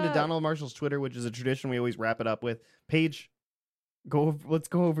move on to up? Donald Marshall's Twitter, which is a tradition we always wrap it up with? Paige, let's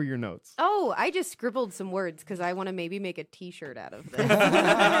go over your notes. Oh, I just scribbled some words because I want to maybe make a T-shirt out of this.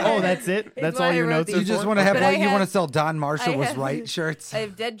 Oh, that's it. That's why all I your wrote notes these. are You just for? want to have But I like you have- want to sell Don Marshall I was have- right shirts. I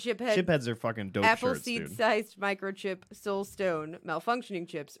have dead chip head, Chipheads are fucking dope apple shirts, dude. seed-sized microchip, soul stone, malfunctioning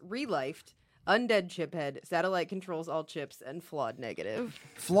chips, relifed, undead chip head, satellite controls all chips, and flawed negative.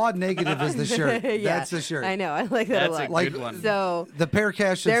 Flawed negative is the shirt. Yeah, That's the shirt. I know. I like that That's a a lot. Like, good one. So The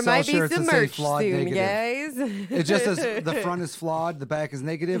Pearcast should there sell might be shirts some that say merch flawed soon, negative. guys. It just says the front is flawed, the back is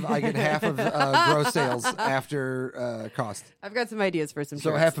negative. I get half of gross sales after cost. I've got some ideas for some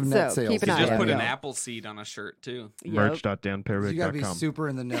So shirts. half of net so sales. Keep an You eye Just on put it. an Yeah. apple seed on a shirt too. Yep. Merch.danperrick.com. You got to be super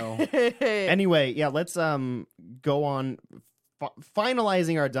in the know. Anyway, yeah, let's go on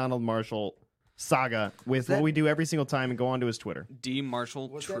finalizing our Donald Marshall saga with what we do every single time and go on to his Twitter. D. Marshall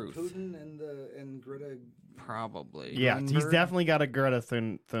Was Truth. that Putin and Greta Probably. Yeah, he's Thunberg? definitely got a Greta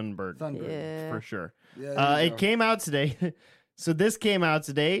Thunberg Thunberg? Yeah. for sure. Yeah, there you It go. came out today. So this came out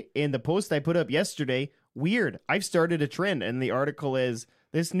today in the post I put up yesterday. Weird. I've started a trend, and the article is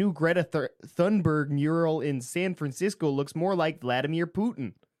this new Greta Thunberg mural in San Francisco looks more like Vladimir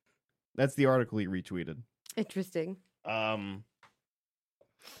Putin. That's the article he retweeted. Interesting.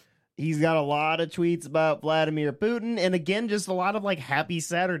 He's got a lot of tweets about Vladimir Putin, and again, just a lot of like Happy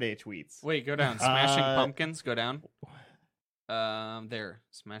Saturday tweets. Wait, go down. Smashing Uh, Pumpkins, go down. There.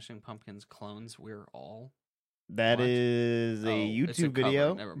 Smashing Pumpkins clones, we're all. That What? is a Oh, it's a YouTube cover.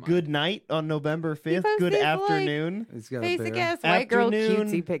 video. Never mind. Good night on November 5th. posted, Good like, afternoon. He's got a Basic bear. ass white girl Afternoon.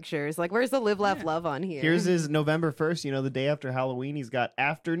 cutesy pictures. Like, where's the live, laugh, love on here? Here's his November 1st, the day after Halloween. He's got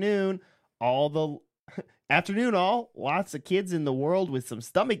afternoon, afternoon all. Lots of kids in the world with some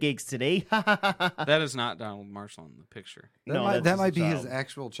stomach aches today. That is not Donald Marshall in the picture. No, That might be his child.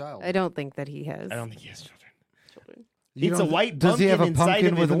 actual child. I don't think that he has. I don't think he has children. You It's a don't- white Does he have a pumpkin inside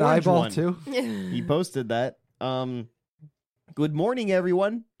pumpkin of with an an orange eyeball one. too? He posted that. Good morning,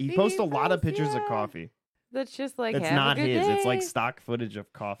 everyone. He posts a lot of pictures of coffee. That's just like That's have not a good his. It's like day. stock footage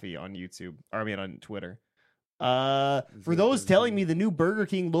of coffee on YouTube. Or I mean on Twitter. For those telling me the new Burger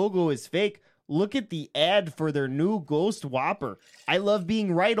King logo is fake, Look at the ad for their new Ghost Whopper. I love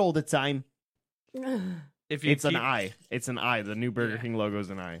being right all the time. If you It's an eye. It's an eye. The new Burger King logo is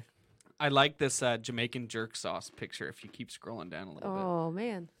an eye. I like this Jamaican jerk sauce picture. If you keep scrolling down a little bit, Oh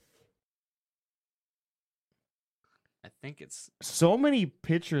man. I think it's So many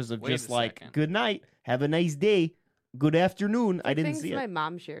pictures of Wait just a like, second. good night, have a nice day, good afternoon. I didn't Things see my it.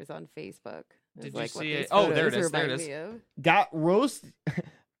 mom shares on Facebook. It's Did you like what see these it? Oh, there it photos is, there it remind is. me of.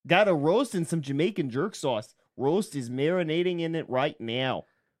 Got a roast and some Jamaican jerk sauce. Roast is marinating in it right now.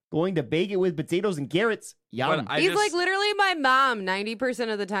 Going to bake it with potatoes and carrots. Yum. I He's just, like literally my mom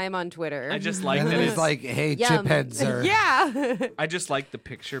 90% of the time on Twitter. I just like And that then he's it's like, "Hey, Yum. chipheads are." Yeah. I just like the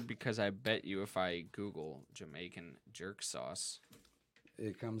picture because I bet you if I Google Jamaican jerk sauce,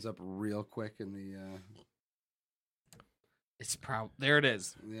 It comes up real quick in the. it's there it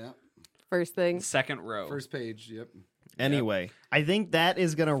is, Yeah, First thing. second row. first page. Yep. Anyway, I think that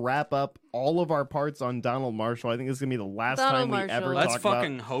is going to wrap up all of our parts on Donald Marshall. I think this is going to be the last Donald time we Marshall. ever Let's talk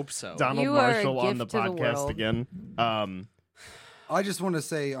fucking about hope so. Donald You are a Marshall on the gift to the podcast world. again. I just want to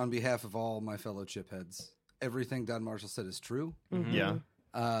say on behalf of all my fellow chipheads, everything Don Marshall said is true. Mm-hmm. Yeah.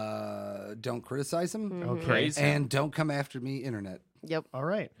 Don't criticize him, Okay. Praise him. and don't come after me, internet. Yep. All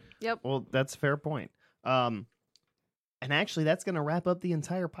right. Yep. Well, that's a fair point. And actually, that's going to wrap up the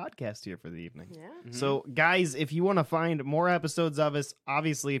entire podcast here for the evening. Yeah. Mm-hmm. So, guys, if you want to find more episodes of us,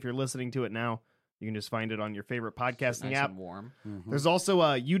 obviously, if you're listening to it now, you can just find it on your favorite podcasting nice app. and warm. There's also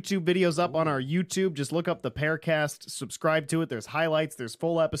YouTube videos up on our YouTube. Just look up the Pearcast, subscribe to it. There's highlights, there's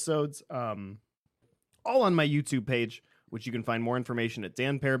full episodes, all on my YouTube page, which you can find more information at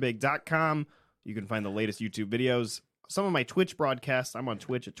danperbig.com. You can find the latest YouTube videos. Some of my Twitch broadcasts, I'm on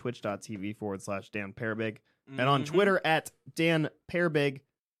Twitch at twitch.tv/danperbig. And on Twitter at Dan Perbig.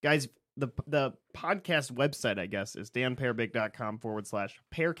 Guys, the podcast website, I guess, is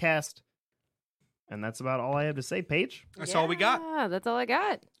danperbig.com/Pearcast. And that's about all I have to say. Paige, That's all we got. Yeah, that's all I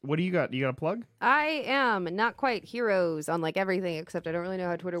got. what do you got? You got a plug? I am not quite heroes on like everything, except I don't really know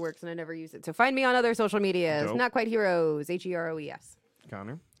how Twitter works and I never use it. So find me on other social medias. Dope. Not quite heroes. HEROES.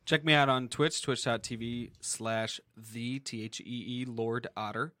 Connor? Check me out on Twitch, twitch.tv/the Lord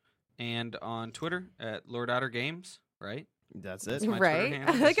Otter, and on Twitter at Lord Otter Games, right? That's That's it. my Twitter Right?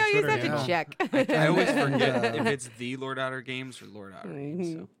 handle. I like how you Twitter have to handle. check. I always forget And, if it's the Lord Otter Games or Lord Otter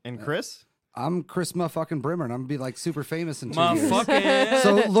Games. So. And Chris? I'm Chris motherfucking Brimmer, and I'm gonna be like super famous in 2 years. Motherfucking.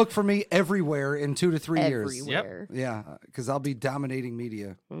 So look for me everywhere in 2 to 3 years. Everywhere. Yeah, because I'll be dominating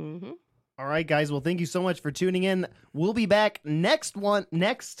media. Mm-hmm. All right, guys. Well, thank you so much for tuning in. We'll be back next month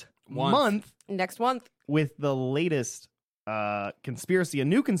Next month. with the latest conspiracy, a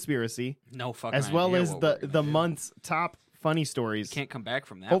new conspiracy, No fucking as well idea as what we're the gonna do. month's top funny stories. Can't come back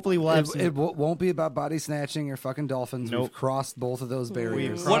from that. Hopefully, we'll have It, some. it won't be about body snatching or fucking dolphins. Nope. We've crossed both of those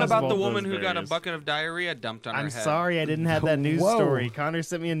barriers. crossed What about the both woman those who got a barriers. bucket of diarrhea dumped on her I'm head? sorry, I didn't have that news Whoa. story. Connor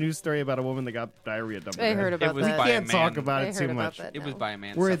sent me a news story about a woman that got diarrhea dumped. on I her heard head. about was that. by We a can't talk man. about I it heard too about much. that. It was No. by a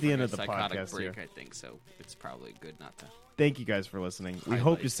man. We're at the suffering end a of the psychotic podcast break, here. I think so. It's probably good not to. Thank you guys for listening. We Highlight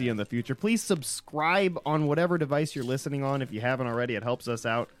hope to see you in the future. Please subscribe on whatever device you're listening on if you haven't already. It helps us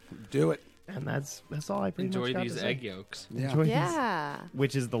out. Do it. And that's all I pretty Enjoy much got these to say. egg yolks. Yeah. Enjoy these- Yeah.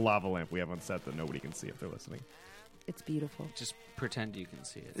 which is the lava lamp we have on set that nobody can see if they're listening. It's beautiful. Just pretend you can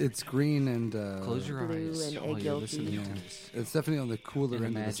see it. It's green and Close your Blue eyes and while egg you're yolky. listening Yeah. to this. It's definitely on the cooler And end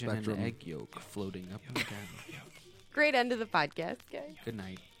of the imagine spectrum. an egg yolk floating up and down. Great end of the podcast, guys. Good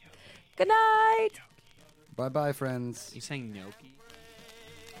night. Good night. Bye bye, friends. You saying gnocchi?